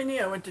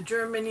 Germany. I went to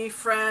Germany,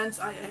 France.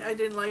 I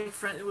didn't like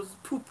France. It was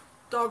poop,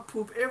 dog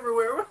poop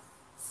everywhere.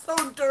 So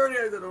dirty.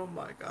 I said, oh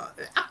my God.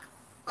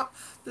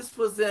 This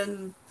was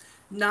in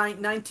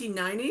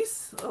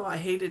 1990s. Oh, I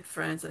hated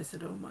France. I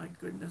said, oh my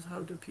goodness,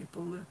 how do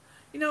people live?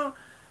 You know,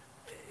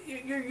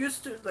 you're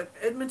used to, like,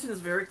 Edmonton is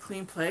a very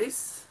clean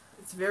place.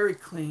 It's very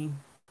clean.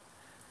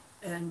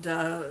 And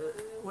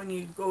when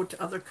you go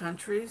to other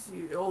countries,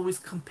 you always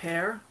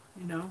compare,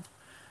 you know.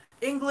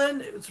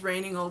 England, it's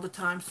raining all the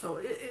time, so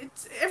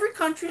it's every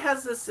country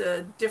has this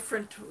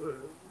different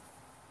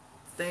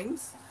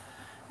things.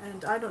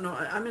 And I don't know,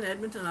 I'm in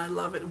Edmonton, I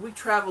love it. We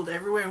traveled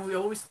everywhere and we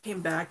always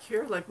came back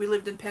here. Like we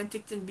lived in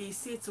Penticton,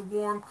 BC. It's a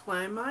warm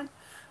climate,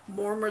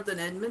 warmer than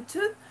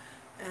Edmonton,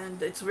 and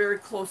it's very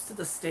close to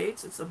the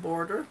States. It's a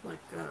border,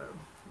 like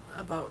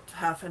about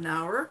half an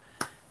hour.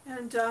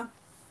 And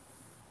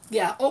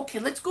yeah, okay,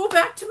 let's go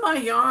back to my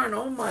yarn.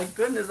 Oh my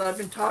goodness, I've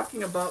been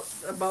talking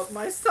about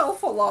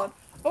myself a lot.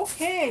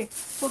 Okay,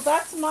 so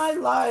that's my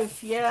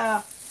life,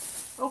 yeah.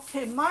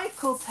 Okay,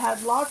 Michael's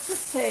had lots of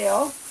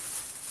sale.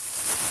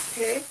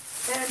 Okay,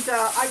 and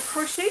I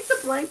crocheted the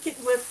blanket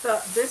with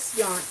this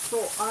yarn,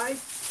 so I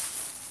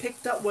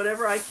picked up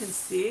whatever I can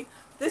see.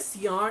 This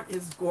yarn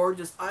is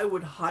gorgeous. I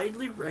would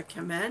highly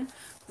recommend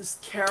this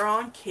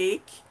Caron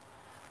cake.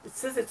 It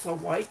says it's a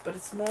white, but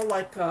it's more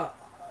like a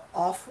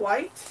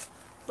off-white.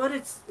 But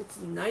it's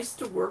nice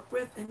to work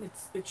with, and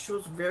it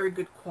shows very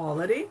good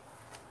quality.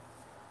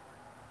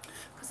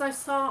 Because I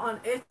saw on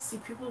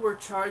Etsy people were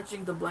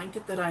charging the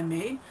blanket that I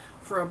made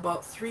for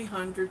about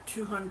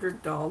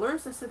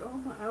 $200. I said, oh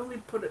my, I only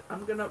put it,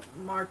 I'm gonna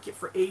mark it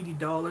for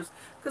 $80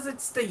 because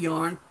it's the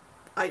yarn.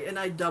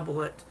 I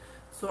double it.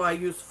 So I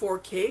use 4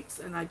 cakes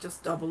and I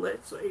just double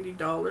it. So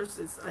 $80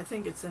 is, I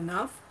think it's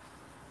enough.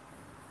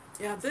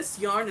 Yeah, this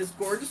yarn is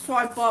gorgeous. So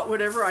I bought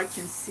whatever I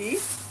can see.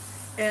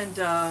 And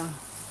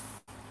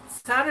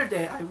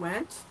Saturday I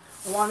went.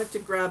 I wanted to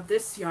grab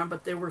this yarn,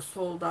 but they were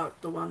sold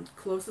out, the one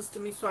closest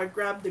to me. So I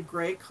grabbed the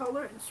gray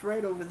color. It's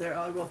right over there.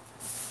 I will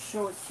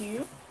show it to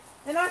you.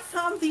 And I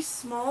found these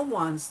small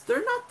ones.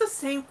 They're not the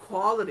same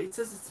quality. It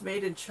says it's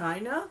made in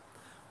China,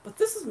 but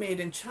this is made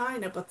in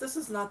China, but this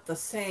is not the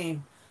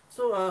same.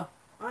 So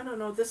I don't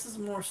know. This is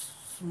more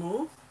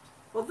smooth.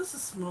 Well, this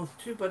is smooth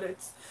too, but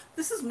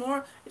this is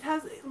more. It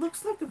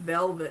looks like a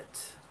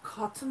velvet,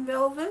 cotton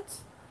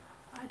velvet.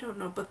 I don't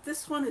know, but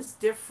this one is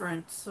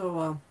different.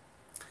 So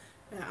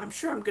yeah, I'm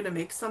sure I'm gonna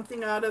make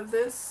something out of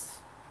this.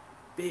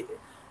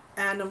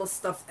 Animal,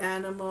 stuffed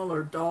animal,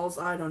 or dolls.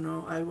 I don't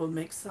know. I will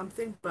make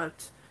something,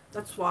 but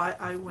that's why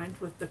I went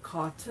with the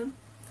cotton.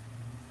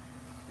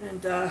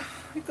 And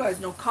you guys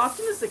know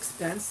cotton is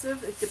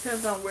expensive. It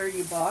depends on where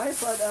you buy,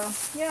 but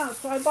yeah.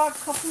 So I bought a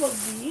couple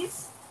of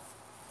these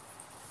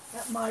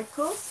at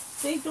Michael's.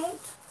 They don't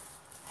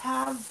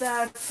have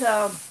that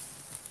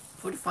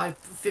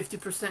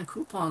 45-50%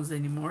 coupons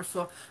anymore,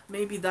 so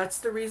maybe that's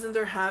the reason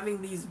they're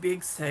having these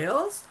big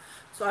sales.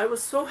 So I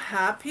was so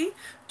happy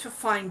to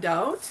find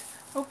out.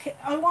 Okay,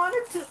 I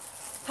wanted to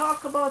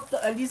talk about the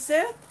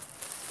Alize.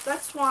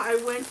 That's why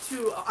I went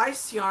to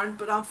Ice Yarn,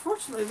 but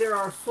unfortunately they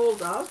are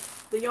sold out.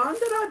 The yarn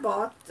that I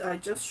bought, I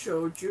just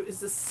showed you, is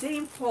the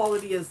same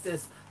quality as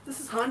this.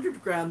 This is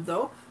 100 gram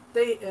though.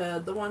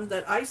 The one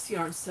that Ice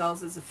Yarn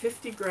sells is a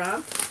 50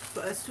 gram.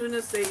 But as soon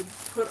as they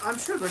put, I'm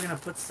sure they're going to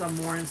put some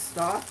more in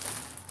stock,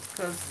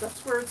 because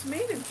that's where it's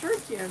made, in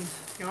Turkey, and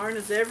yarn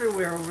is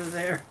everywhere over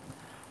there.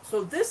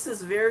 So this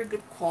is very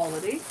good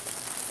quality,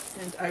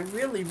 and I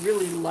really,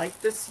 really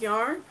like this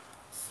yarn.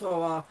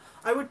 So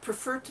I would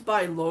prefer to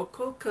buy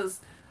local,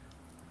 because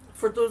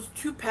for those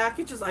 2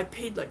 packages, I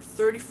paid like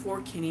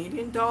 34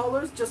 Canadian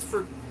dollars just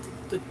for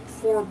the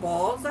 4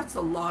 balls. That's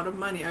a lot of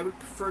money. I would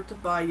prefer to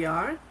buy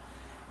yarn,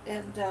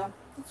 and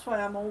that's why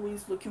I'm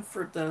always looking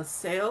for the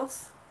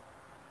sales.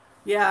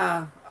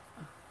 Yeah,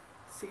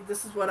 see,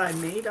 this is what I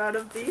made out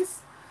of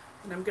these,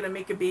 and I'm gonna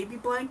make a baby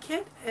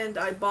blanket. And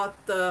I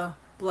bought the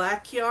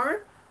black yarn,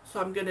 so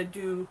I'm gonna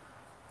do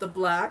the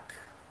black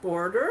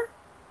border.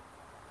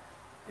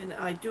 And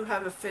I do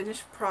have a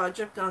finished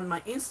project on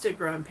my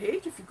Instagram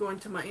page. If you go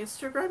into my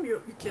Instagram,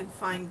 you can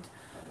find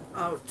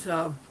out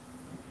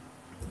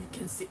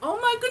can see. Oh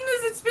my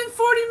goodness, it's been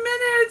 40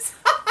 minutes.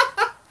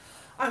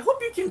 I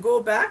hope you can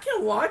go back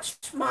and watch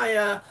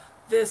my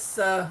this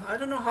I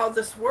don't know how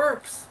this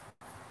works.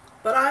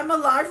 But I'm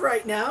alive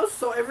right now,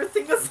 so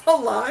everything is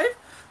alive.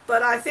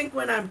 But I think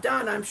when I'm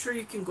done, I'm sure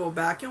you can go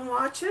back and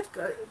watch it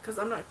because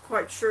I'm not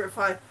quite sure if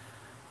I.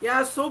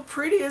 Yeah, so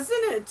pretty,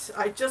 isn't it?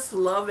 I just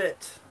love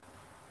it.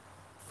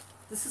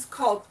 This is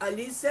called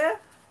Alize.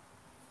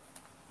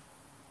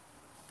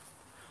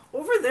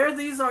 Over there,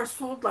 these are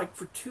sold like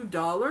for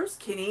 $2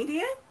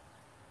 Canadian.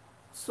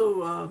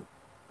 So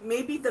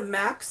maybe the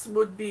max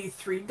would be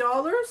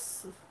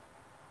 $3.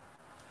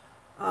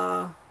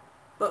 Uh,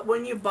 but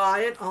when you buy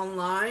it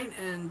online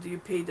and you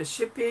pay the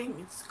shipping,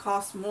 it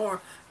costs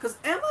more. Because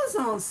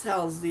Amazon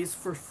sells these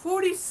for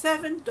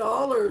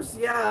 $47.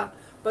 Yeah,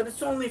 but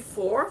it's only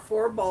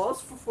four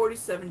balls for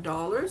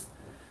 $47.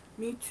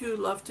 Me too,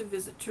 love to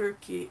visit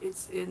Turkey.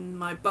 It's in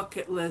my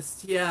bucket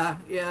list. Yeah,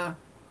 yeah.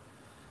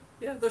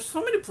 Yeah, there's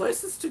so many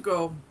places to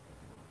go.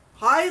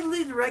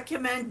 Highly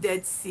recommend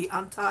Dead Sea,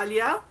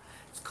 Antalya.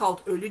 It's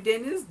called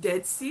Ölüdeniz,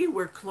 Dead Sea,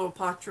 where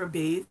Cleopatra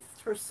bathed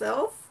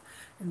herself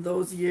in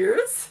those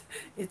years.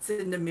 It's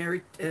in the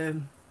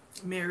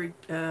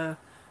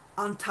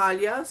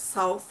Antalya,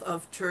 south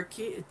of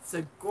Turkey. It's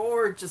a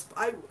gorgeous.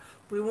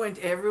 We went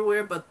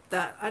everywhere, but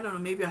that I don't know.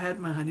 Maybe I had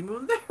my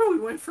honeymoon there. We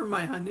went for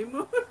my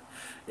honeymoon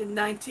in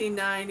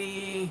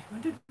 1990.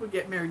 When did we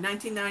get married?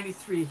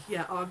 1993.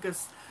 Yeah,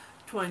 August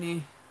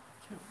 20.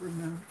 Can't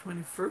remember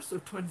 21st or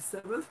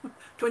 27th.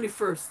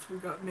 21st we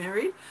got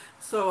married.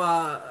 So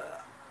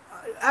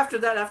after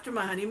that, after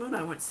my honeymoon,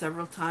 I went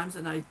several times,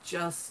 and I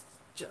just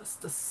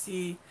to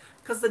see,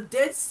 because the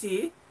Dead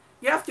Sea,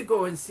 you have to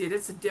go and see it.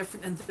 It's a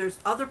different, and there's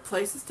other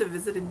places to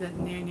visit in the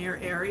near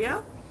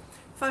area.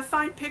 If I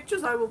find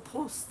pictures, I will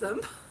post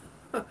them.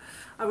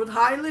 I would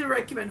highly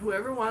recommend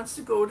whoever wants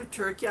to go to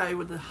Turkey. I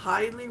would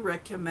highly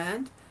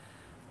recommend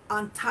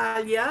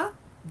Antalya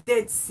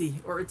Dead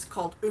Sea, or it's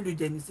called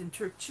Ölüdeniz in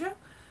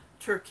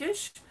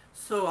Turkish.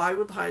 So I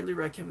would highly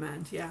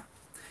recommend. Yeah,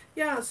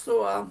 yeah.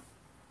 So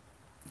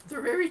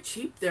they're very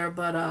cheap there,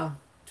 but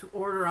to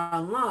order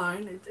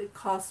online, it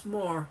costs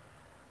more.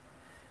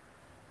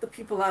 The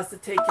people has to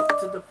take it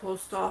to the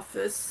post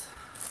office.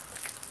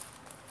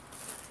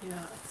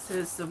 Yeah, it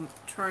says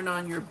turn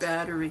on your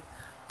battery.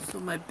 So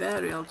my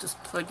battery, I'll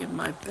just plug in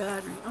my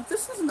battery. Oh,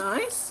 this is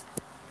nice.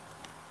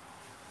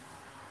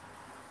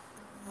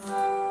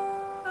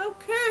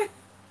 Okay.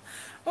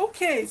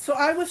 Okay, so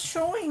I was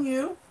showing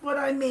you what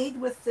I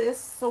made with this.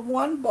 So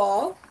one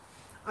ball,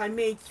 I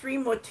made 3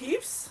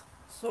 motifs.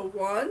 So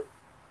 1,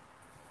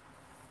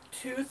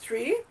 2,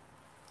 3.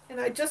 And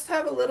I just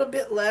have a little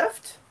bit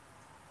left.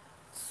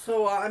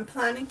 So I'm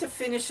planning to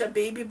finish a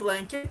baby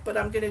blanket, but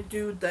I'm going to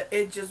do the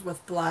edges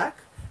with black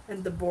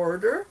and the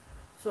border.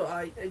 So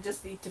I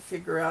just need to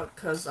figure out,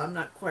 because I'm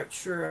not quite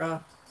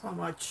sure how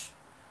much,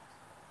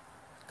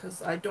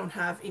 because I don't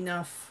have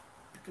enough,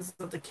 because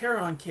of the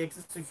carry-on cakes.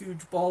 It's a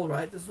huge ball,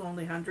 right? This is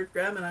only 100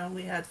 gram, and I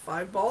only had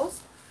 5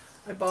 balls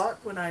I bought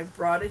when I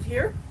brought it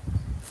here.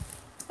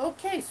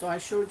 Okay, so I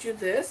showed you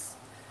this,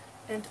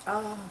 and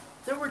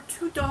there were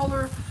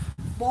 $2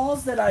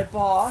 balls that I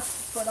bought,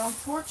 but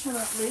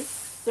unfortunately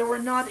there were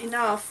not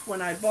enough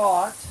when I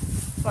bought,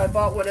 so I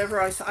bought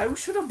whatever I saw. I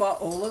should have bought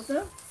all of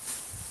them.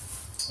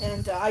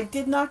 And I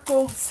did not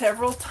go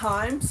several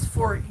times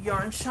for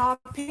yarn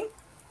shopping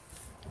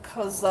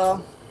because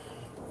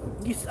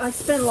I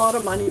spend a lot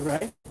of money,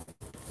 right?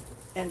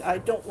 And I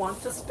don't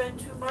want to spend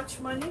too much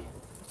money.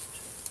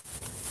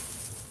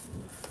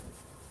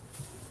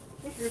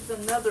 Here's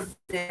another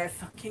bag.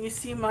 Can you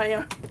see my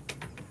yarn?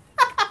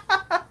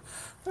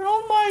 They're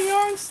all my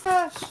yarn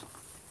stash.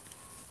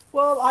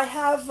 Well, I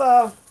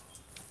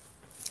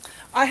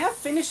have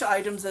finish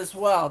items as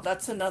well.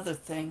 That's another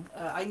thing.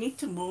 I need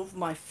to move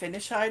my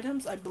finish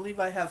items. I believe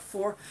I have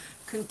 4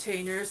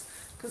 containers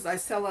because I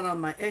sell it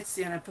on my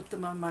Etsy, and I put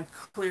them on my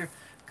clear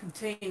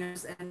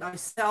containers and I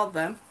sell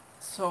them.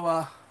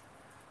 So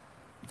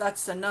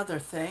that's another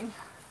thing.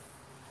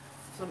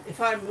 So if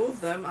I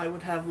move them, I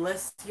would have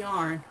less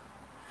yarn.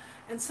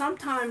 And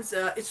sometimes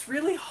it's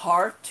really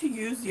hard to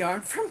use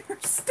yarn from your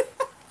stash.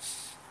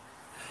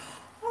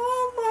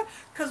 Oh my,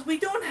 because we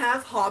don't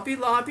have Hobby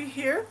Lobby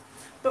here.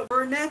 But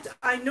Burnett,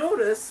 I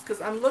noticed, because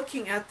I'm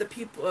looking at the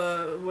people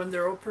when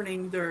they're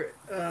opening their,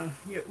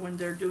 when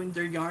they're doing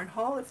their yarn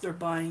haul, if they're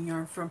buying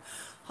yarn from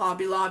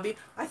Hobby Lobby.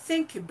 I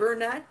think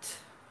Burnett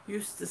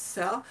used to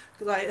sell,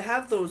 because I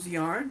have those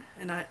yarn,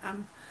 and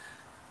I'm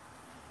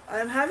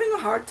having a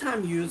hard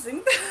time using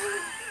them.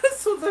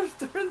 So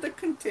they're in the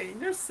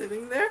container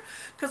sitting there,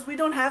 because we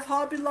don't have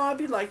Hobby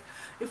Lobby. Like,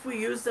 if we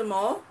use them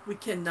all, we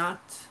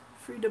cannot.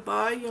 Free to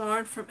buy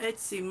yarn from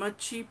Etsy, much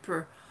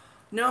cheaper.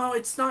 No,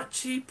 it's not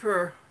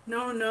cheaper.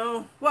 No,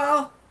 no.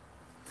 Well,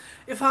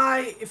 if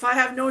I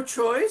have no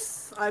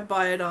choice, I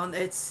buy it on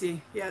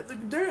Etsy. Yeah,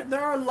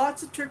 there are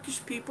lots of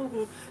Turkish people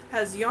who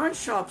has yarn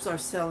shops are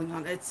selling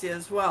on Etsy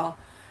as well.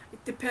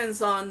 It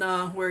depends on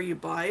where you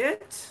buy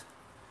it.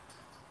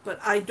 but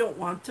I don't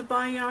want to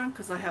buy yarn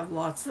because I have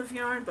lots of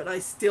yarn, but I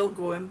still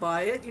go and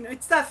buy it. You know,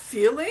 it's that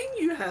feeling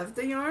you have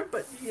the yarn,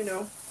 but you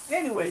know,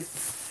 anyways.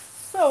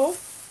 So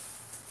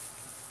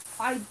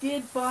I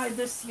did buy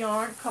this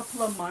yarn a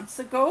couple of months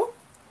ago,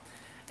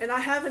 and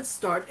I haven't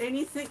started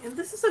anything. And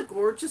this is a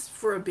gorgeous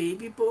for a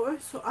baby boy,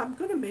 so I'm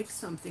going to make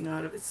something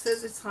out of it. It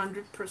says it's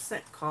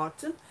 100%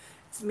 cotton.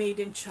 It's made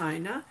in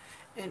China,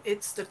 and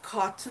it's the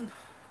cotton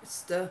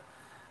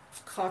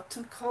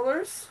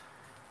colors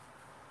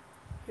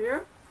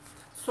here.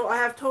 So I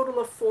have a total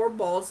of 4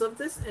 balls of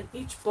this, and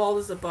each ball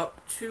is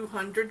about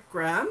 200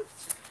 grams.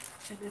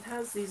 And it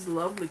has these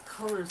lovely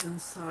colors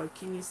inside.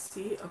 Can you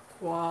see?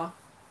 Aqua,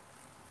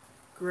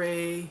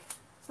 gray.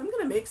 So I'm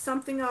going to make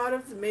something out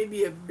of it,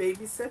 maybe a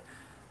baby set.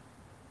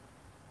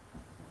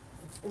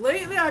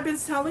 Lately I've been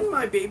selling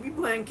my baby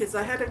blankets.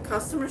 I had a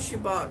customer, she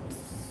bought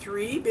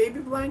 3 baby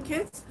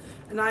blankets,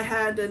 and I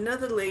had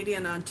another lady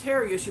in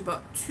Ontario, she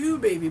bought 2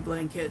 baby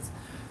blankets.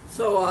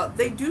 So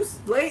they do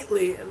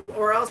lately,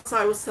 or else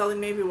I was selling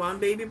maybe 1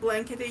 baby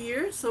blanket a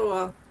year.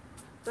 So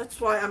that's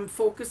why I'm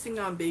focusing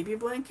on baby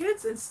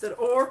blankets instead,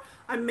 or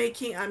I'm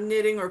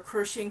knitting or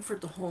crocheting for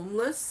the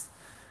homeless.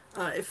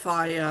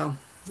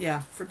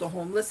 Yeah, for the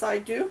homeless I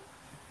do.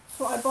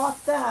 So I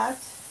bought that,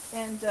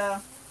 and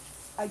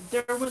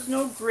there was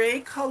no gray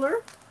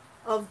color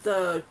of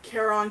the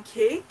Caron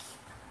cake.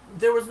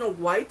 There was no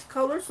white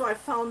color, so I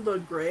found the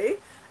gray.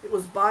 It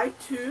was buy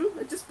 2.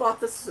 I just bought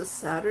this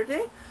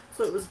Saturday.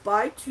 So it was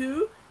buy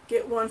 2,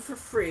 get 1 for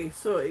free.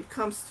 So it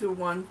comes to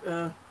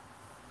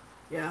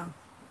yeah,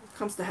 it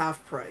comes to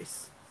half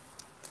price.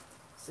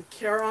 It's a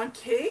Caron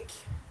cake.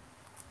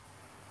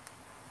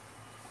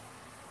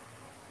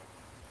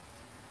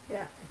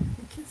 Yeah,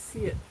 you can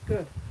see it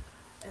good.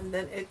 And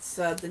then it's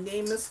the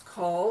name is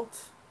called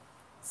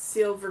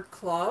Silver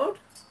Cloud.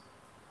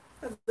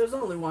 There's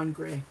only 1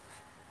 gray.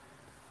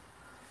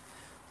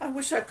 I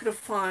wish I could have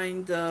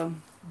found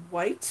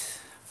white.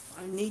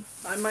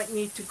 I might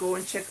need to go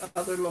and check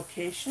other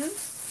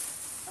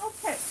locations.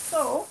 Okay,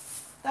 so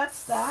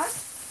that's that.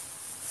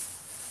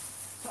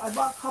 So I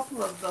bought a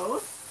couple of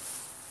those.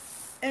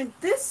 And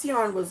this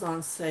yarn was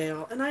on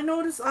sale. And I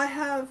noticed I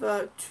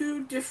have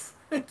 2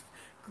 different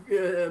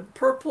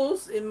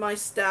purples in my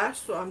stash.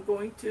 So I'm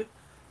going to,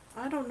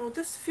 I don't know,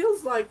 this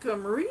feels like a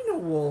merino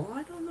wool.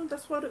 I don't know,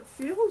 that's what it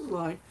feels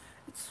like.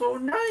 It's so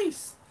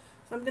nice.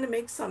 So I'm going to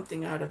make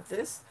something out of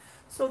this.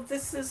 So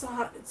this is,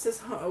 it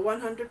says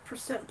 100%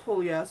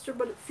 polyester,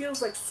 but it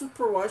feels like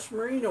superwash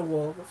merino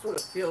wool. That's what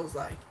it feels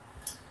like.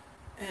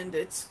 And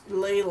it's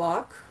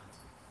laylock.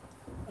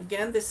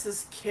 Again, this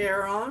is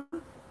Caron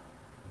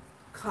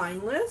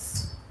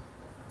Kindless.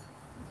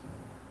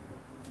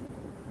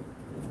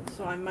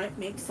 So I might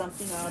make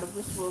something out of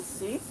this, we'll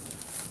see.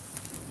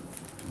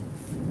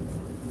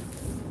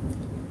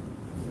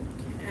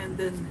 And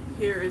then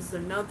here is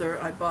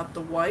another. I bought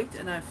the white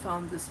and I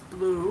found this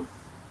blue.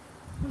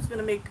 I was going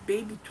to make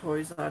baby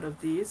toys out of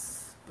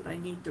these, but I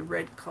need the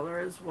red color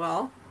as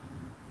well.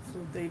 So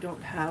they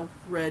don't have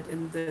red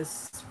in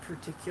this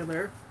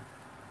particular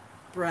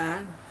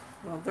brand.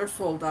 Well, they're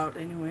sold out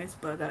anyways,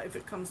 but if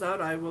it comes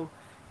out, I will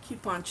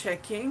keep on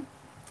checking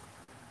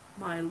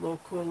my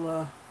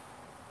local.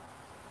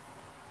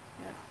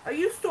 Yeah. I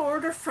used to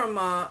order from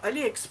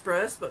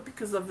AliExpress, but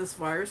because of this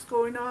virus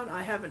going on,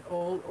 I haven't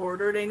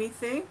ordered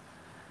anything.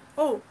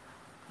 Oh,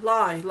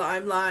 I'm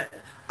lying.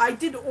 I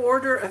did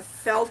order a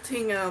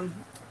felting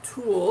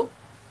tool.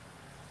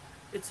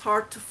 It's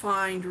hard to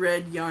find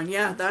red yarn.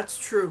 Yeah, that's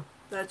true.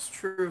 That's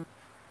true.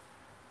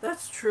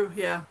 That's true,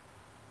 yeah.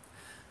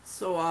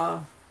 So,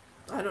 I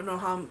don't know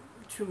how,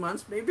 2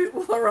 months, maybe it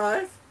will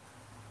arrive.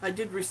 I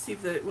did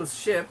receive that it was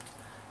shipped,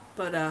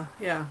 but,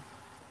 yeah.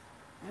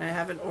 I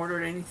haven't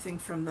ordered anything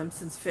from them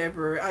since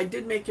February. I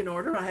did make an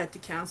order. I had to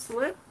cancel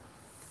it.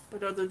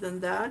 But other than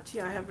that,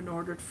 yeah, I haven't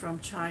ordered from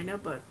China,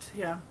 but,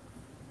 yeah.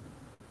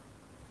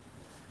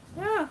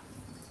 Yeah.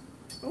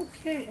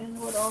 Okay,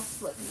 and what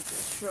else? Let me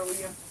just show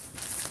you.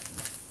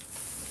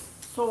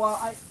 So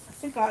I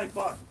think I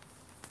bought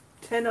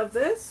 10 of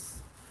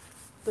this.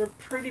 They're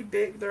pretty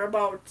big. They're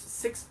about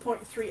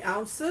 6.3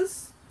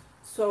 ounces.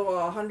 So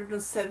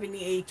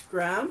 178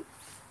 grams.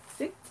 I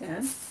think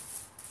 10.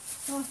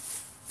 Huh.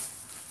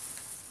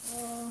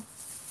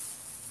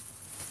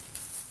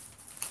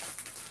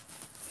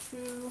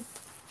 2.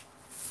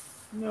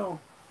 No,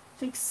 I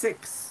think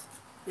 6.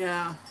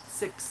 Yeah,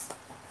 6.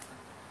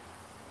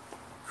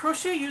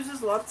 Crochet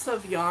uses lots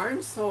of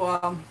yarn,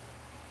 so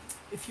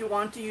if you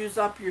want to use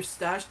up your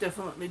stash,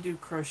 definitely do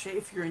crochet.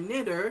 If you're a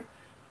knitter,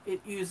 it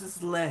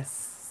uses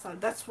less. So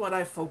that's what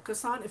I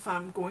focus on. If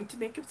I'm going to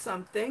make it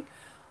something,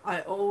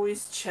 I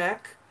always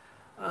check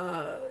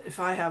if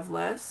I have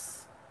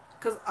less,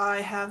 because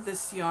I have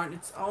this yarn.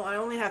 I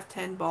only have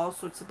 10 balls,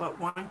 so it's about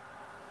 1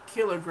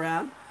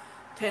 kilogram.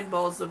 10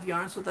 balls of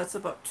yarn, so that's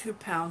about 2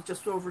 pounds,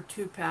 just over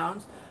 2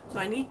 pounds. So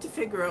I need to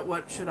figure out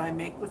what should I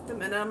make with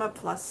them, and I'm a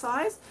plus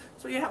size,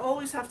 so you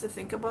always have to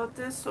think about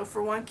this. So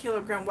for 1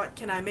 kilogram, what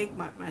can I make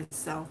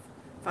myself?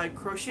 If I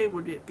crochet,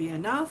 would it be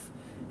enough?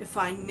 If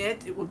I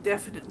knit, it will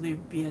definitely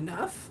be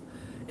enough.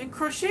 And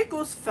crochet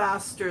goes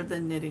faster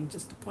than knitting,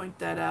 just to point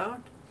that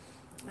out.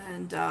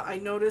 And I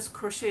notice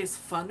crochet is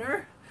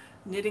funner.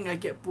 Knitting, I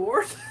get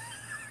bored.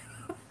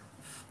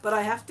 But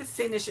I have to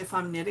finish if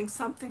I'm knitting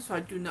something, so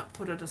I do not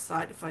put it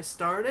aside. If I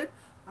start it,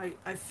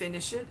 I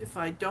finish it. If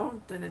I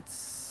don't, then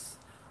it's...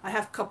 I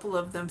have a couple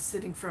of them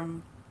sitting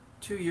from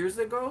 2 years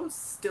ago,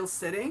 still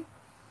sitting.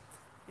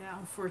 Yeah,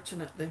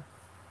 unfortunately.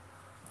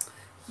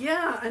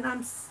 Yeah, and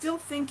I'm still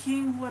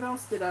thinking, what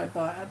else did I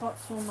buy? I bought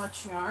so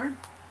much yarn.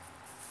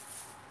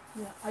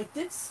 Yeah, I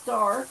did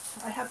start.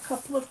 I have a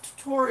couple of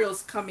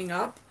tutorials coming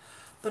up,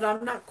 but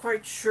I'm not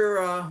quite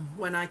sure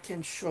when I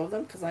can show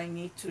them because I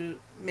need to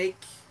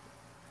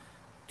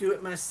do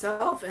it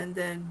myself and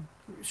then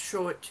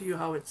show it to you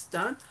how it's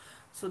done.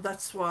 So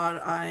that's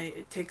why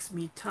it takes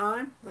me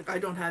time. Like I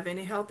don't have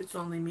any help. It's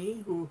only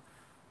me who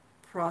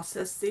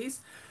process these.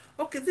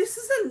 Okay, this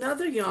is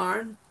another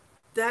yarn.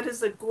 That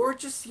is a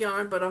gorgeous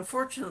yarn, but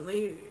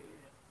unfortunately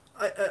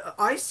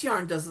Ice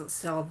Yarn doesn't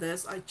sell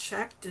this. I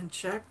checked and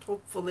checked.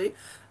 Hopefully,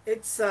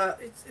 it's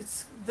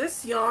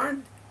this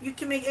yarn. You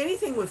can make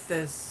anything with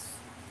this.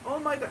 Oh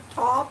my God,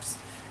 tops.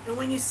 And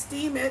when you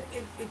steam it,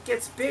 it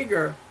gets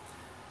bigger.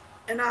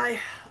 And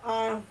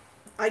uh,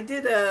 I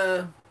did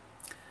a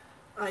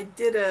I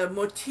did a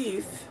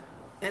motif,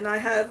 and I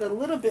had a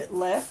little bit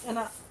left. And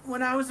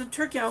when I was in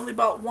Turkey, I only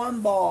bought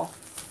one ball.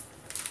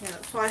 Yeah,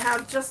 so I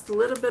have just a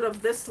little bit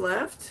of this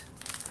left.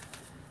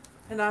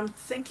 And I'm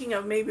thinking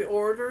of maybe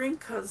ordering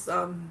because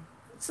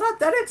it's not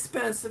that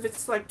expensive.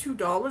 It's like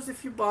 $2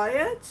 if you buy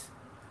it.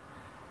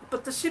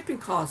 But the shipping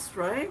cost,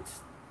 right?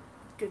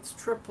 Gets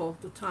triple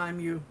the time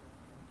you...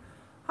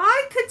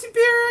 Hi,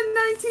 Katibira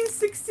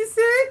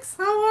 1966.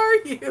 How are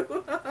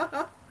you?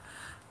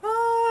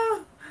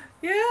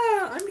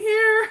 Yeah, I'm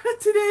here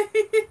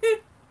today.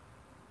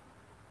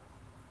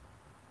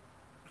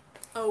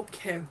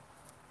 Okay.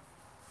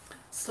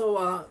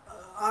 So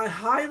I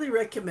highly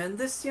recommend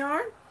this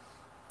yarn.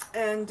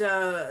 And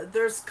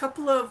there's a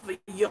couple of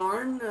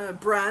yarn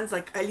brands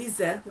like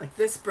Alize, like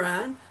this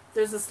brand.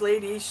 There's this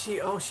lady,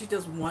 she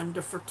does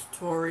wonderful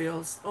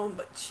tutorials. Oh,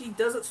 but she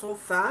does it so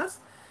fast.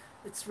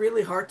 It's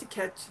really hard to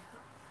catch.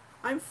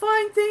 I'm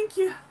fine, thank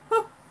you.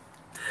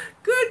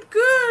 Good,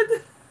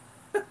 good.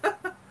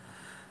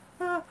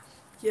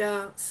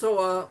 Yeah,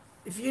 so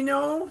if you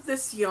know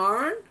this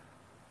yarn,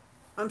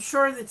 I'm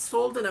sure it's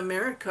sold in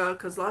America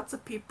because lots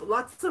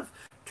of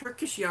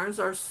Turkish yarns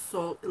are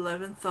sold.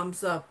 11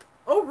 thumbs up.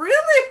 Oh,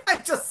 really? I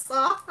just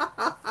saw.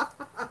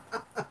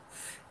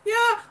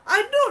 Yeah,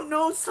 I don't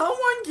know.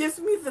 Someone gives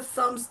me the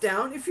thumbs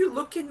down. If you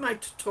look in my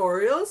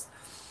tutorials,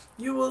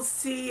 you will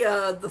see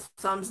the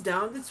thumbs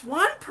down. It's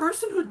one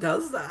person who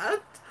does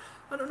that.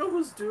 I don't know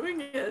who's doing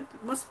it.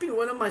 It must be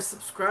one of my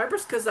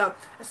subscribers because as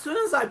soon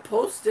as I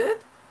post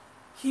it,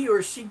 he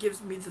or she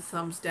gives me the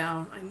thumbs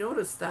down. I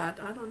noticed that.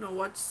 I don't know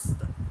what's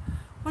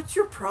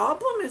your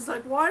problem. Is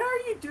like, why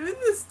are you doing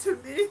this to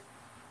me?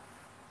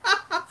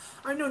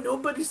 I know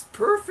nobody's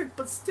perfect,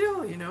 but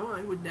still,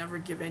 I would never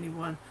give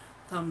anyone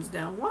thumbs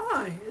down.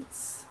 Why?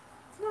 It's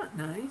not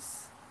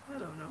nice. I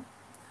don't know.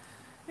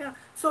 Yeah.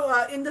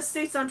 So in the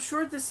States, I'm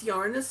sure this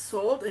yarn is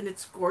sold and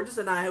it's gorgeous,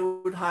 and I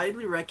would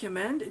highly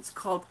recommend. It's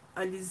called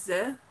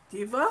Alize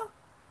Diva.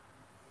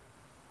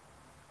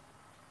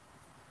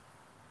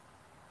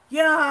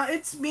 Yeah,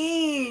 it's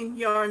mean,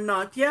 yarn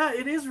knot. Yeah,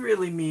 it is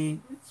really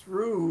mean. It's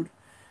rude.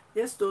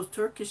 Yes, those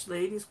Turkish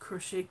ladies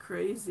crochet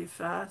crazy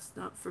fast,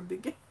 not for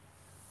beginners.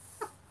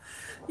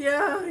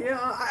 Yeah, yeah,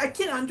 I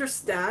can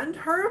understand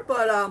her,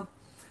 but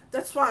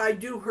that's why I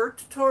do her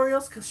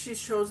tutorials because she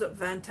shows up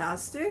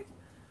fantastic.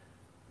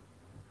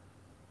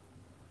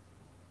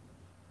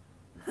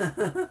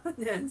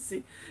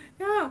 Nancy,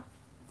 yeah.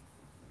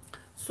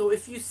 So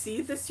if you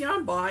see this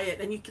yarn, buy it,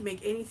 and you can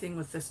make anything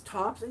with this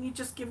tops, and you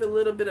just give it a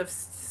little bit of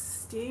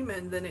steam,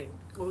 and then it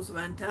goes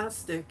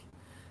fantastic.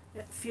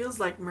 It feels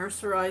like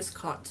mercerized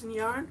cotton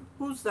yarn.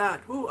 Who's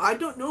that? Who? I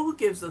don't know who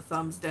gives a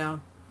thumbs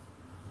down.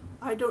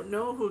 I don't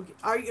know who.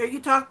 Are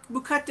you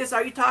Mukates,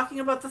 are you talking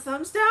about the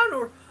thumbs down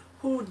or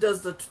who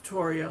does the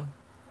tutorial?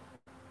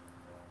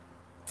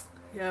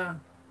 Yeah.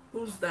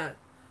 Who's that?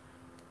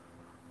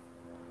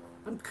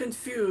 I'm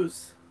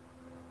confused.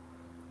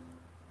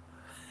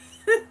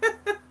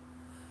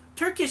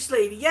 Turkish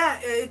lady. Yeah,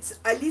 it's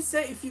Alice.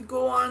 If you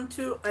go on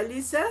to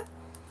Alice,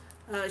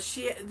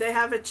 they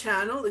have a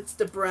channel. It's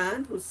the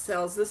brand who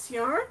sells this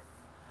yarn,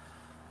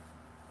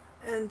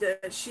 and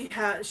she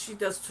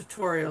does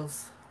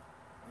tutorials.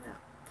 Yeah.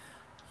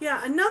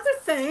 Yeah, another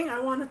thing I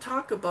want to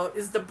talk about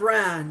is the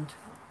brand.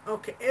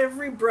 Okay,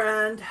 every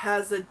brand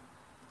has a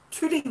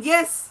Tülin.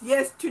 Yes,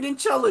 yes, Tülin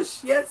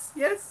Çalış. Yes,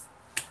 yes.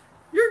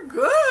 You're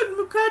good,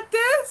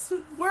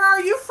 Mukaddes. Where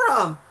are you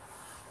from?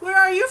 Where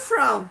are you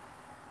from?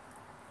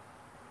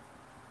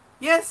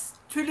 Yes,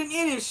 Tülin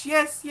Irish.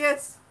 Yes,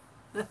 yes.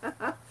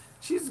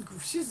 She's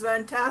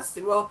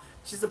fantastic. Well,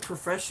 she's a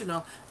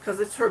professional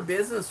because it's her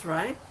business,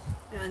 right?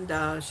 And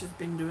she's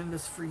been doing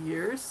this for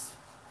years.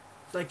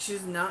 Like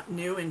she's not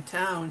new in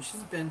town.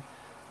 She's been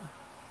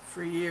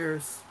for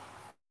years.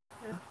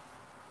 Yeah.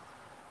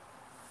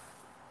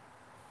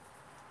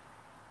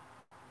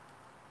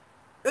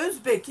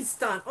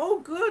 Uzbekistan. Oh,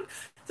 good.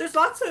 There's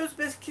lots of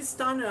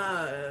Uzbekistan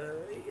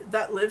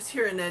that lives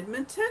here in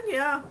Edmonton.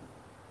 Yeah,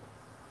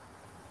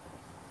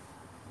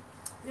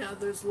 yeah.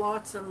 There's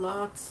lots and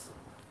lots.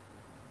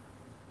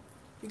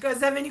 You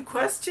guys have any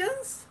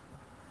questions?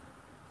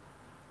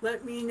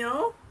 Let me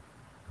know.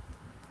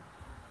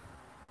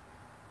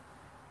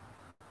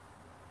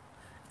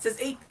 It says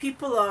 8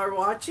 people are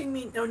watching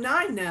me. No,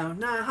 9 now.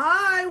 9.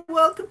 Hi,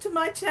 welcome to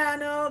my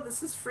channel.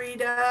 This is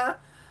Frida.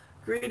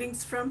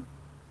 Greetings from.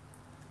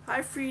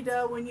 Hi,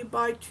 Frida. When you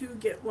buy 2,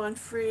 get 1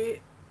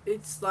 free.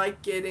 It's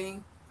like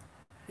getting.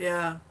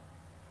 Yeah.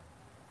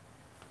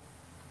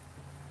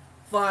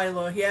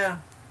 Vilo. Yeah.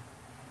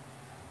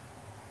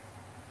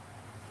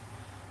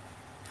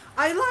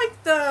 I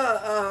like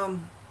the.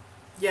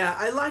 Yeah,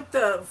 I like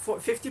the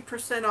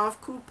 50% off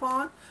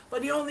coupon,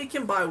 but you only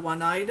can buy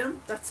 1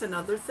 item. That's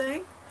another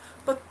thing.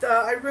 But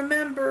I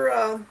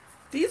remember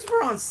these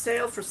were on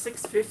sale for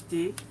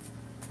 650.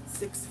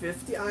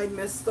 650. I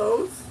missed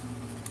those.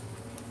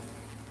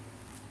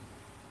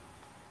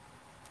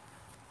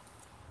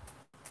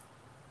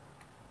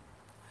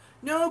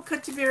 No,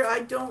 Kativir, I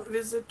don't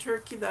visit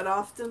Turkey that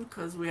often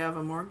because we have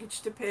a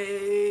mortgage to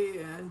pay,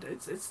 and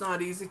it's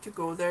not easy to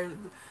go there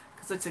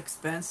because it's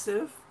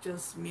expensive.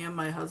 Just me and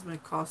my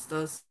husband cost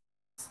us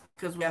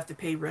because we have to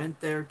pay rent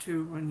there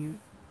too when you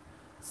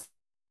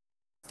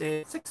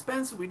stay. It's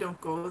expensive. We don't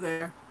go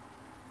there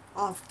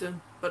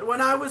often. But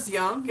when I was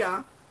young,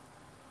 yeah.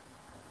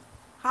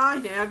 Hi,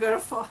 Niagara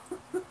Falls.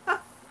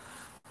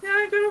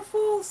 Niagara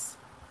Falls.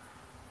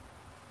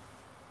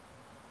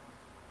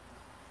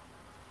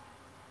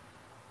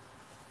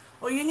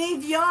 Oh, you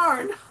need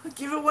yarn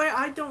giveaway.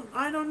 I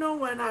don't know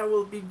when I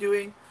will be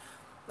doing.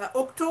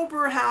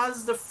 October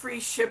has the free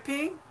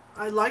shipping.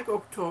 I like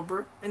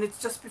October, and it's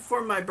just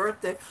before my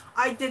birthday.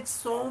 I did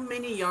so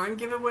many yarn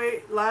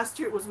giveaway last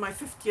year. It was my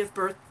 50th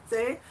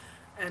birthday,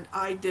 and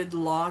I did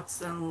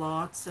lots and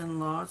lots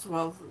and lots.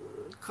 Well,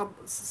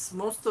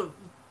 most of,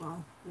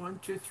 well, 1,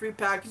 2, 3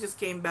 packages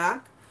came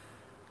back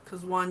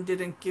because one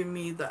didn't give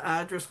me the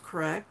address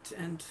correct,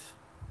 and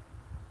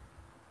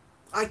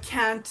I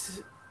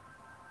can't.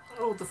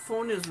 Oh, the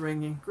phone is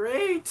ringing.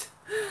 Great.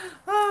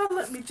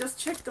 Let me just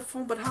check the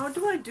phone. But how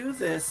do I do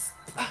this?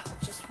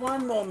 Just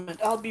one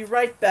moment. I'll be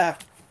right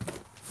back.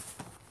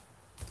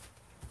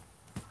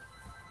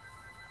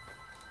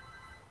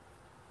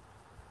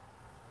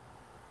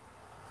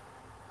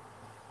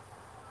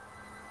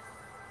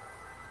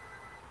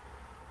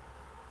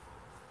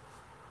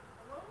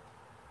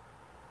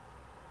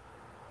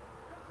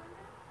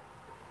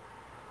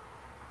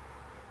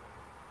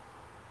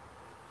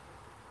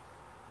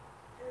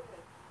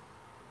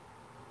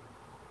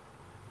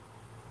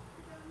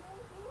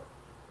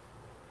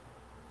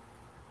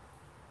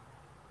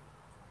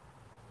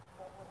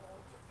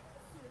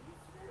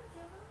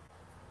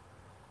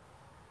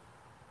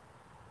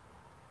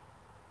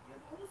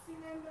 Onu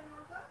sileyim ben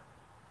orada.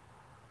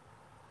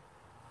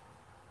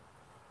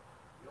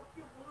 Yok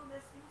yok, bunun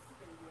resmini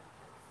sileyim.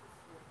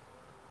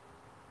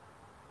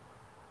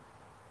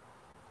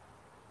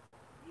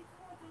 Bir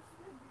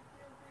fotosunu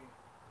bitirdim.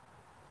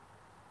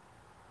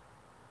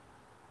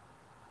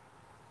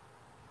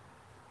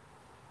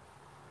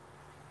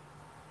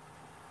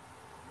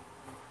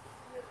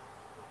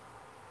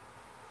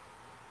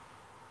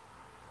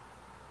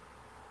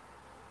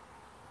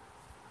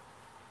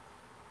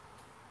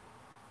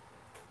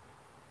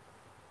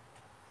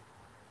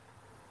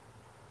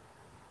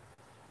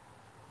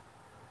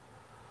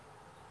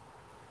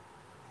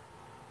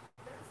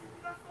 Ben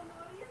seni biraz sonra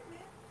arayayım mı?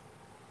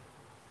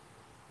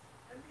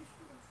 Ben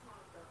meşgulüm şu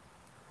anda.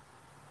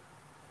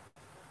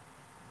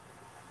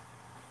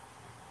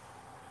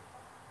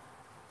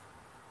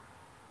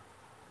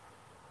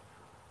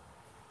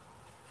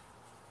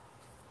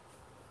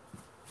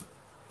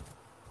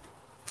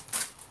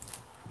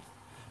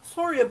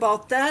 Sorry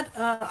about that.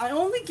 I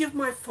only give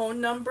my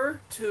phone number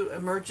to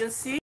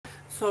emergency,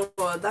 so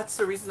that's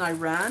the reason I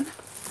ran.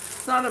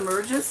 It's not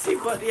emergency,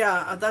 but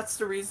yeah, that's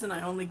the reason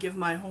I only give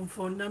my home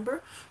phone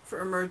number for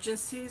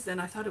emergencies,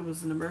 and I thought it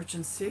was an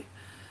emergency.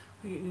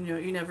 You know,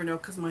 you never know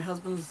because my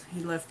husband's,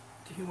 he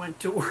went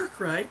to work,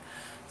 right?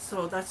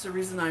 So that's the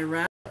reason I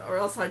ran, or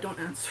else I don't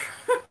answer.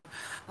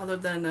 Other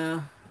than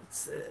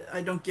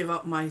I don't give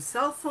up my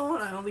cell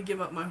phone. I only give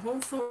up my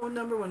home phone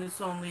number when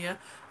it's only a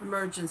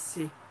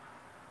emergency.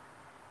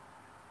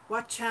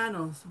 What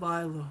channels,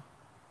 Vilo?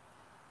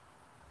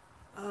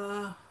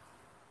 Uh,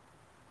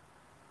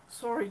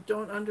 Sorry,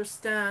 don't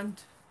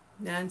understand,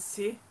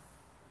 Nancy.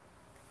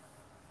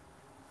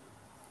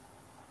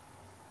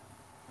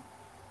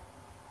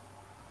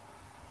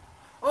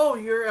 Oh,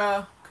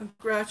 your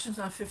congratulations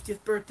on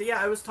 50th birthday.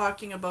 Yeah, I was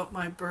talking about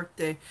my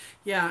birthday.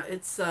 Yeah,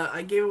 it's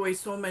I gave away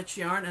so much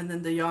yarn, and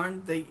then the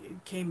yarn, they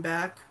came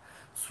back.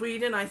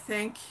 Sweden, I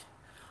think.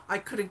 I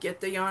couldn't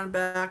get the yarn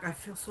back. I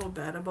feel so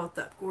bad about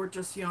that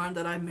gorgeous yarn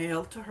that I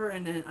mailed to her,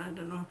 and then I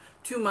don't know,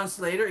 2 months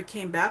later it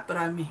came back, but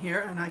I'm here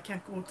and I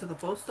can't go to the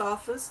post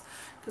office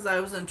because I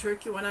was in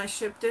Turkey when I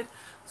shipped it.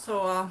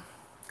 So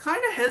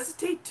kind of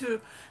hesitate to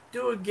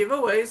do a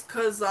giveaways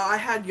because I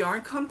had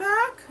yarn come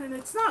back and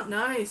it's not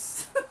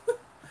nice.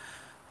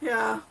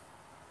 Yeah.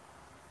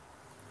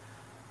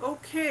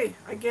 Okay.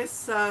 I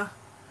guess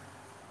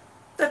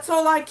that's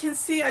all I can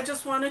see. I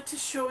just wanted to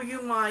show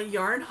you my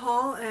yarn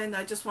haul and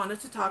I just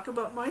wanted to talk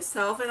about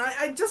myself. And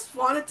I just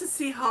wanted to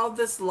see how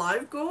this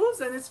live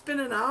goes. And it's been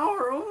an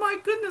hour. Oh my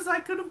goodness,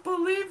 I couldn't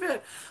believe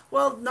it.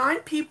 Well, 9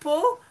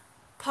 people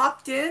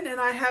popped in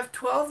and I have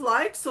 12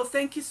 likes. So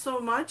thank you so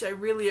much. I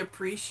really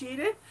appreciate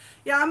it.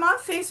 Yeah, I'm on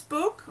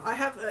Facebook. I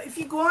have, if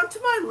you go onto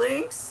my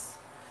links,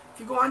 if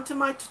you go onto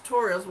my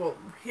tutorials, well,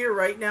 here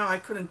right now I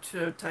couldn't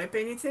type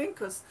anything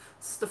because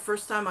it's the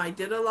first time I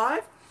did a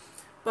live.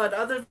 But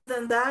other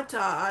than that,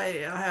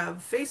 I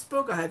have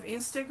Facebook, I have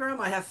Instagram,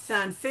 I have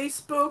fan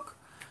Facebook,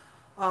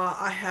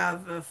 I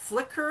have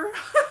Flickr.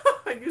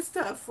 I used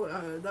to have,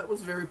 that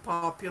was very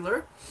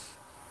popular.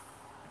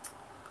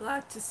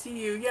 Glad to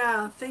see you.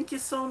 Yeah, thank you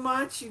so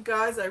much, you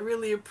guys. I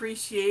really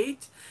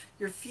appreciate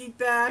your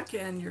feedback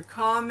and your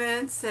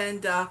comments.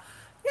 And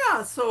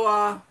yeah,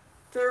 so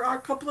there are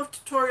a couple of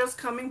tutorials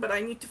coming, but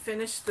I need to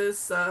finish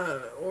this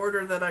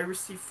order that I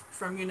received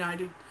from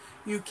United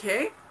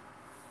UK.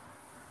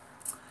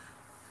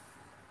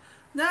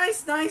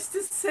 Nice, nice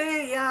to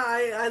say. Yeah,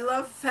 I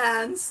love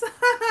fans.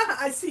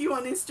 I see you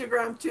on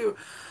Instagram too.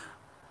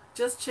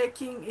 Just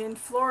checking in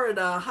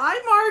Florida.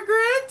 Hi,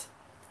 Margaret.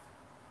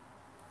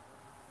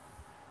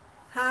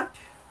 Happy.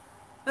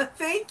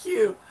 Thank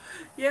you.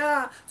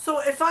 Yeah. So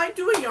if I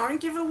do a yarn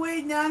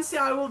giveaway, Nancy,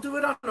 I will do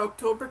it on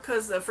October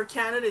because for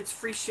Canada it's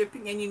free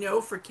shipping, and you know,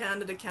 for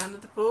Canada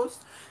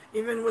Post,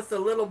 even with the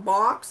little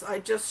box I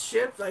just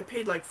shipped, I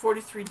paid like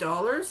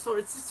 $43. So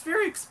it's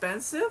very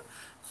expensive.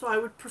 So I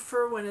would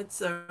prefer when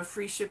it's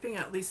free shipping.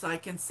 At least I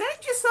can send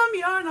you some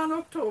yarn on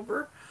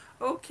October.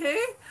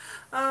 Okay.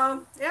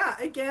 Yeah.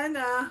 Again,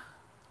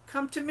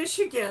 come to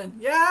Michigan.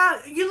 Yeah,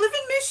 you live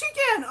in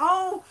Michigan.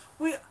 Oh,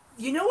 we.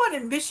 You know what?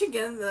 In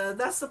Michigan,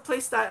 that's the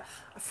place that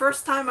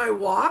first time I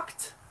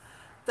walked.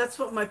 That's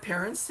what my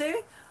parents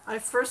say.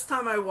 First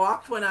time I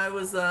walked when I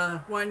was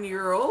 1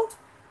 year old.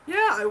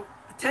 Yeah,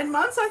 10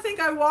 months I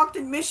think I walked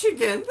in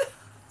Michigan.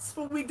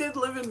 So we did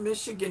live in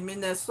Michigan,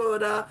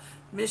 Minnesota,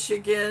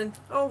 Michigan.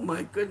 Oh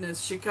my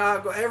goodness,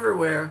 Chicago,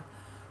 everywhere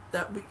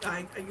that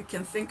you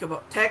can think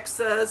about.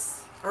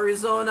 Texas,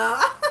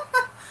 Arizona,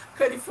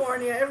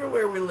 California,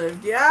 everywhere we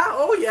lived. Yeah.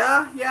 Oh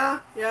yeah, yeah,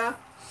 yeah.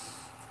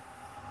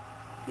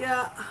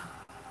 Yeah,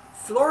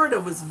 Florida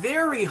was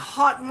very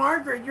hot.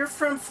 Margaret, you're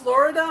from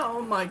Florida?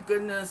 Oh my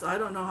goodness, I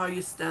don't know how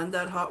you stand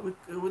that hot. We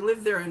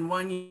lived there in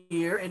 1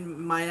 year in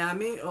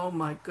Miami. Oh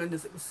my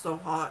goodness, it was so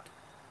hot.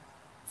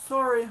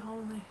 Sorry,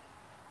 only.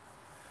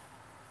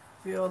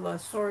 Viola,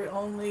 sorry,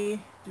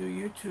 only do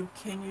YouTube.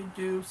 Can you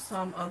do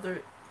some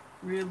other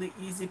really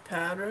easy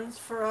patterns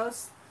for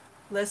us?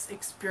 Less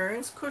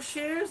experienced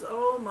crocheters?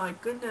 Oh my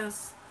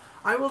goodness.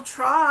 I will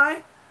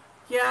try.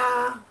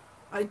 Yeah,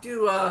 I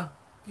do.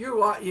 You're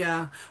what?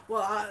 Yeah.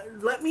 Well,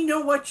 let me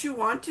know what you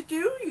want to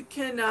do. You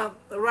can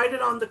write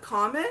it on the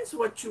comments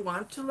what you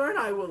want to learn.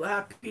 I will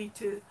happy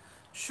to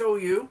show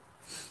you.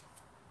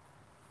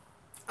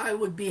 I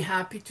would be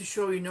happy to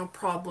show you. No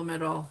problem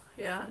at all.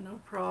 Yeah,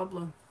 no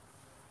problem.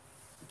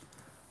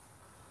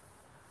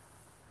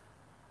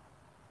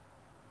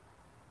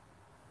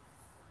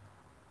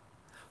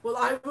 Well,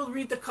 I will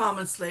read the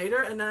comments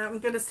later, and I'm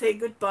going to say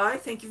goodbye.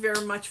 Thank you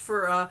very much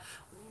for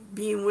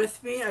being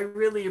with me. I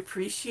really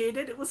appreciate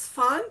it. It was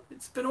fun.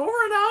 It's been over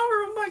an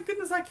hour. Oh my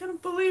goodness, I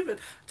can't believe it.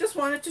 Just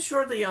wanted to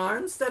show the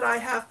yarns that I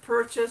have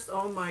purchased.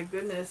 Oh my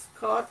goodness,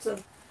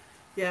 cotton.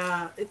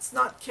 Yeah, it's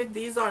not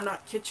these are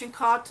not kitchen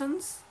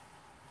cottons.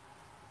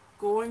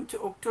 Going to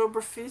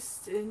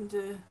Oktoberfest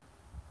and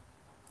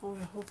oh,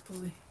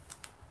 hopefully.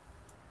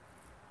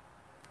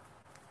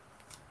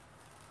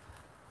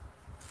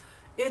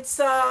 It's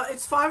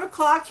 5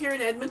 o'clock here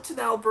in Edmonton,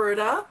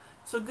 Alberta.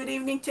 So good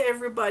evening to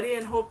everybody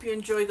and hope you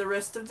enjoy the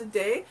rest of the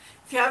day.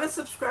 If you haven't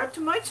subscribed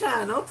to my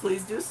channel,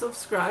 please do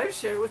subscribe.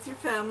 Share it with your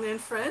family and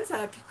friends.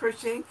 Happy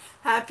crocheting,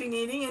 happy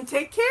knitting, and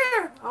take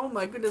care. Oh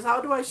my goodness,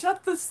 how do I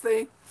shut this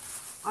thing?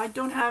 I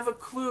don't have a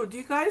clue. Do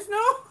you guys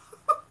know?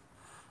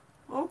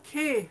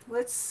 Okay,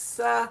 let's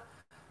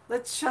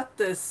shut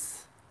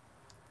this.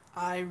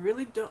 I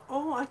really don't.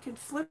 Oh, I can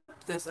flip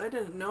this. I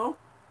didn't know.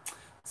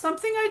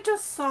 Something I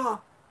just saw.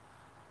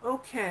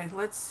 Okay,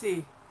 let's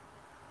see.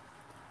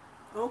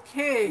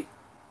 Okay.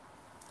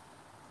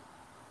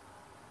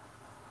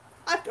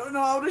 I don't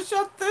know how to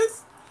shut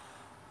this.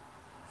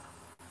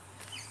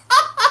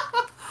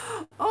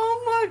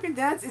 Oh my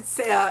goodness, it's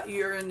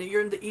you're in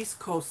the East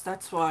Coast,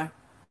 that's why.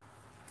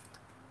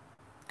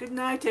 Good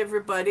night,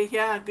 everybody.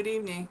 Yeah, good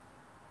evening.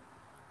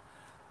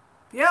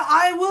 Yeah,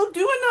 I will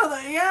do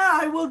another. Yeah,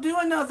 I will do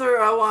another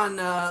one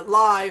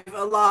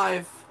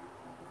live.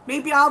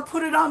 Maybe I'll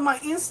put it on my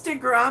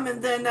Instagram,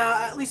 and then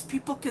at least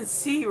people can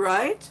see,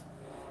 right?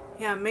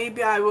 Yeah,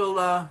 maybe I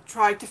will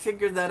try to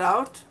figure that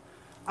out.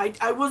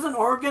 I wasn't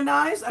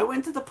organized. I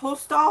went to the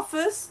post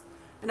office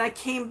and I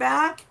came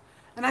back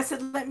and I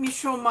said, let me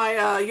show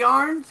my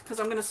yarn because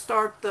I'm going to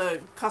start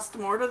the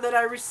custom order that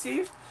I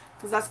received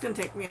because that's going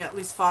to take me at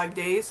least 5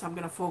 days. So I'm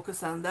going to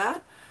focus on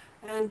that.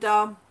 And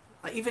I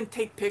even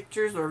take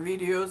pictures or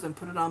videos and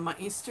put it on my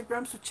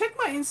Instagram. So check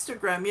my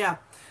Instagram. Yeah,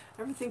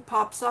 everything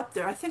pops up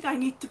there. I think I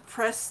need to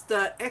press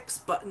the X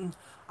button.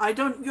 I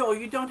don't,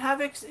 you don't have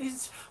X.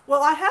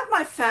 Well, I have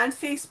my fan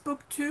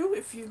Facebook too.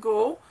 If you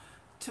go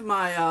to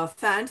my you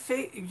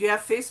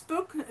have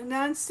Facebook,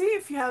 Nancy?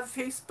 If you have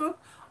Facebook,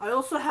 I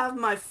also have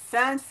my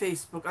fan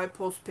Facebook. I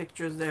post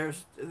pictures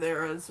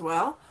there as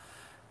well.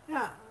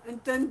 Yeah, and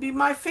then be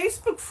my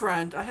Facebook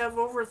friend. I have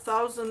over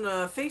 1,000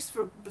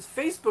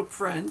 Facebook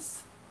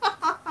friends.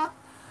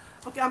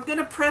 Okay, I'm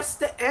gonna press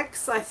the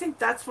X. I think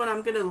that's when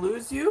I'm gonna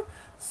lose you.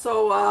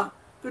 So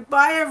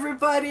goodbye,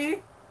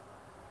 everybody.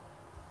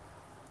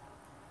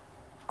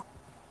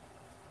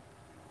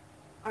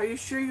 Are you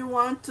sure you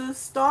want to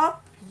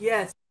stop?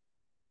 Yes.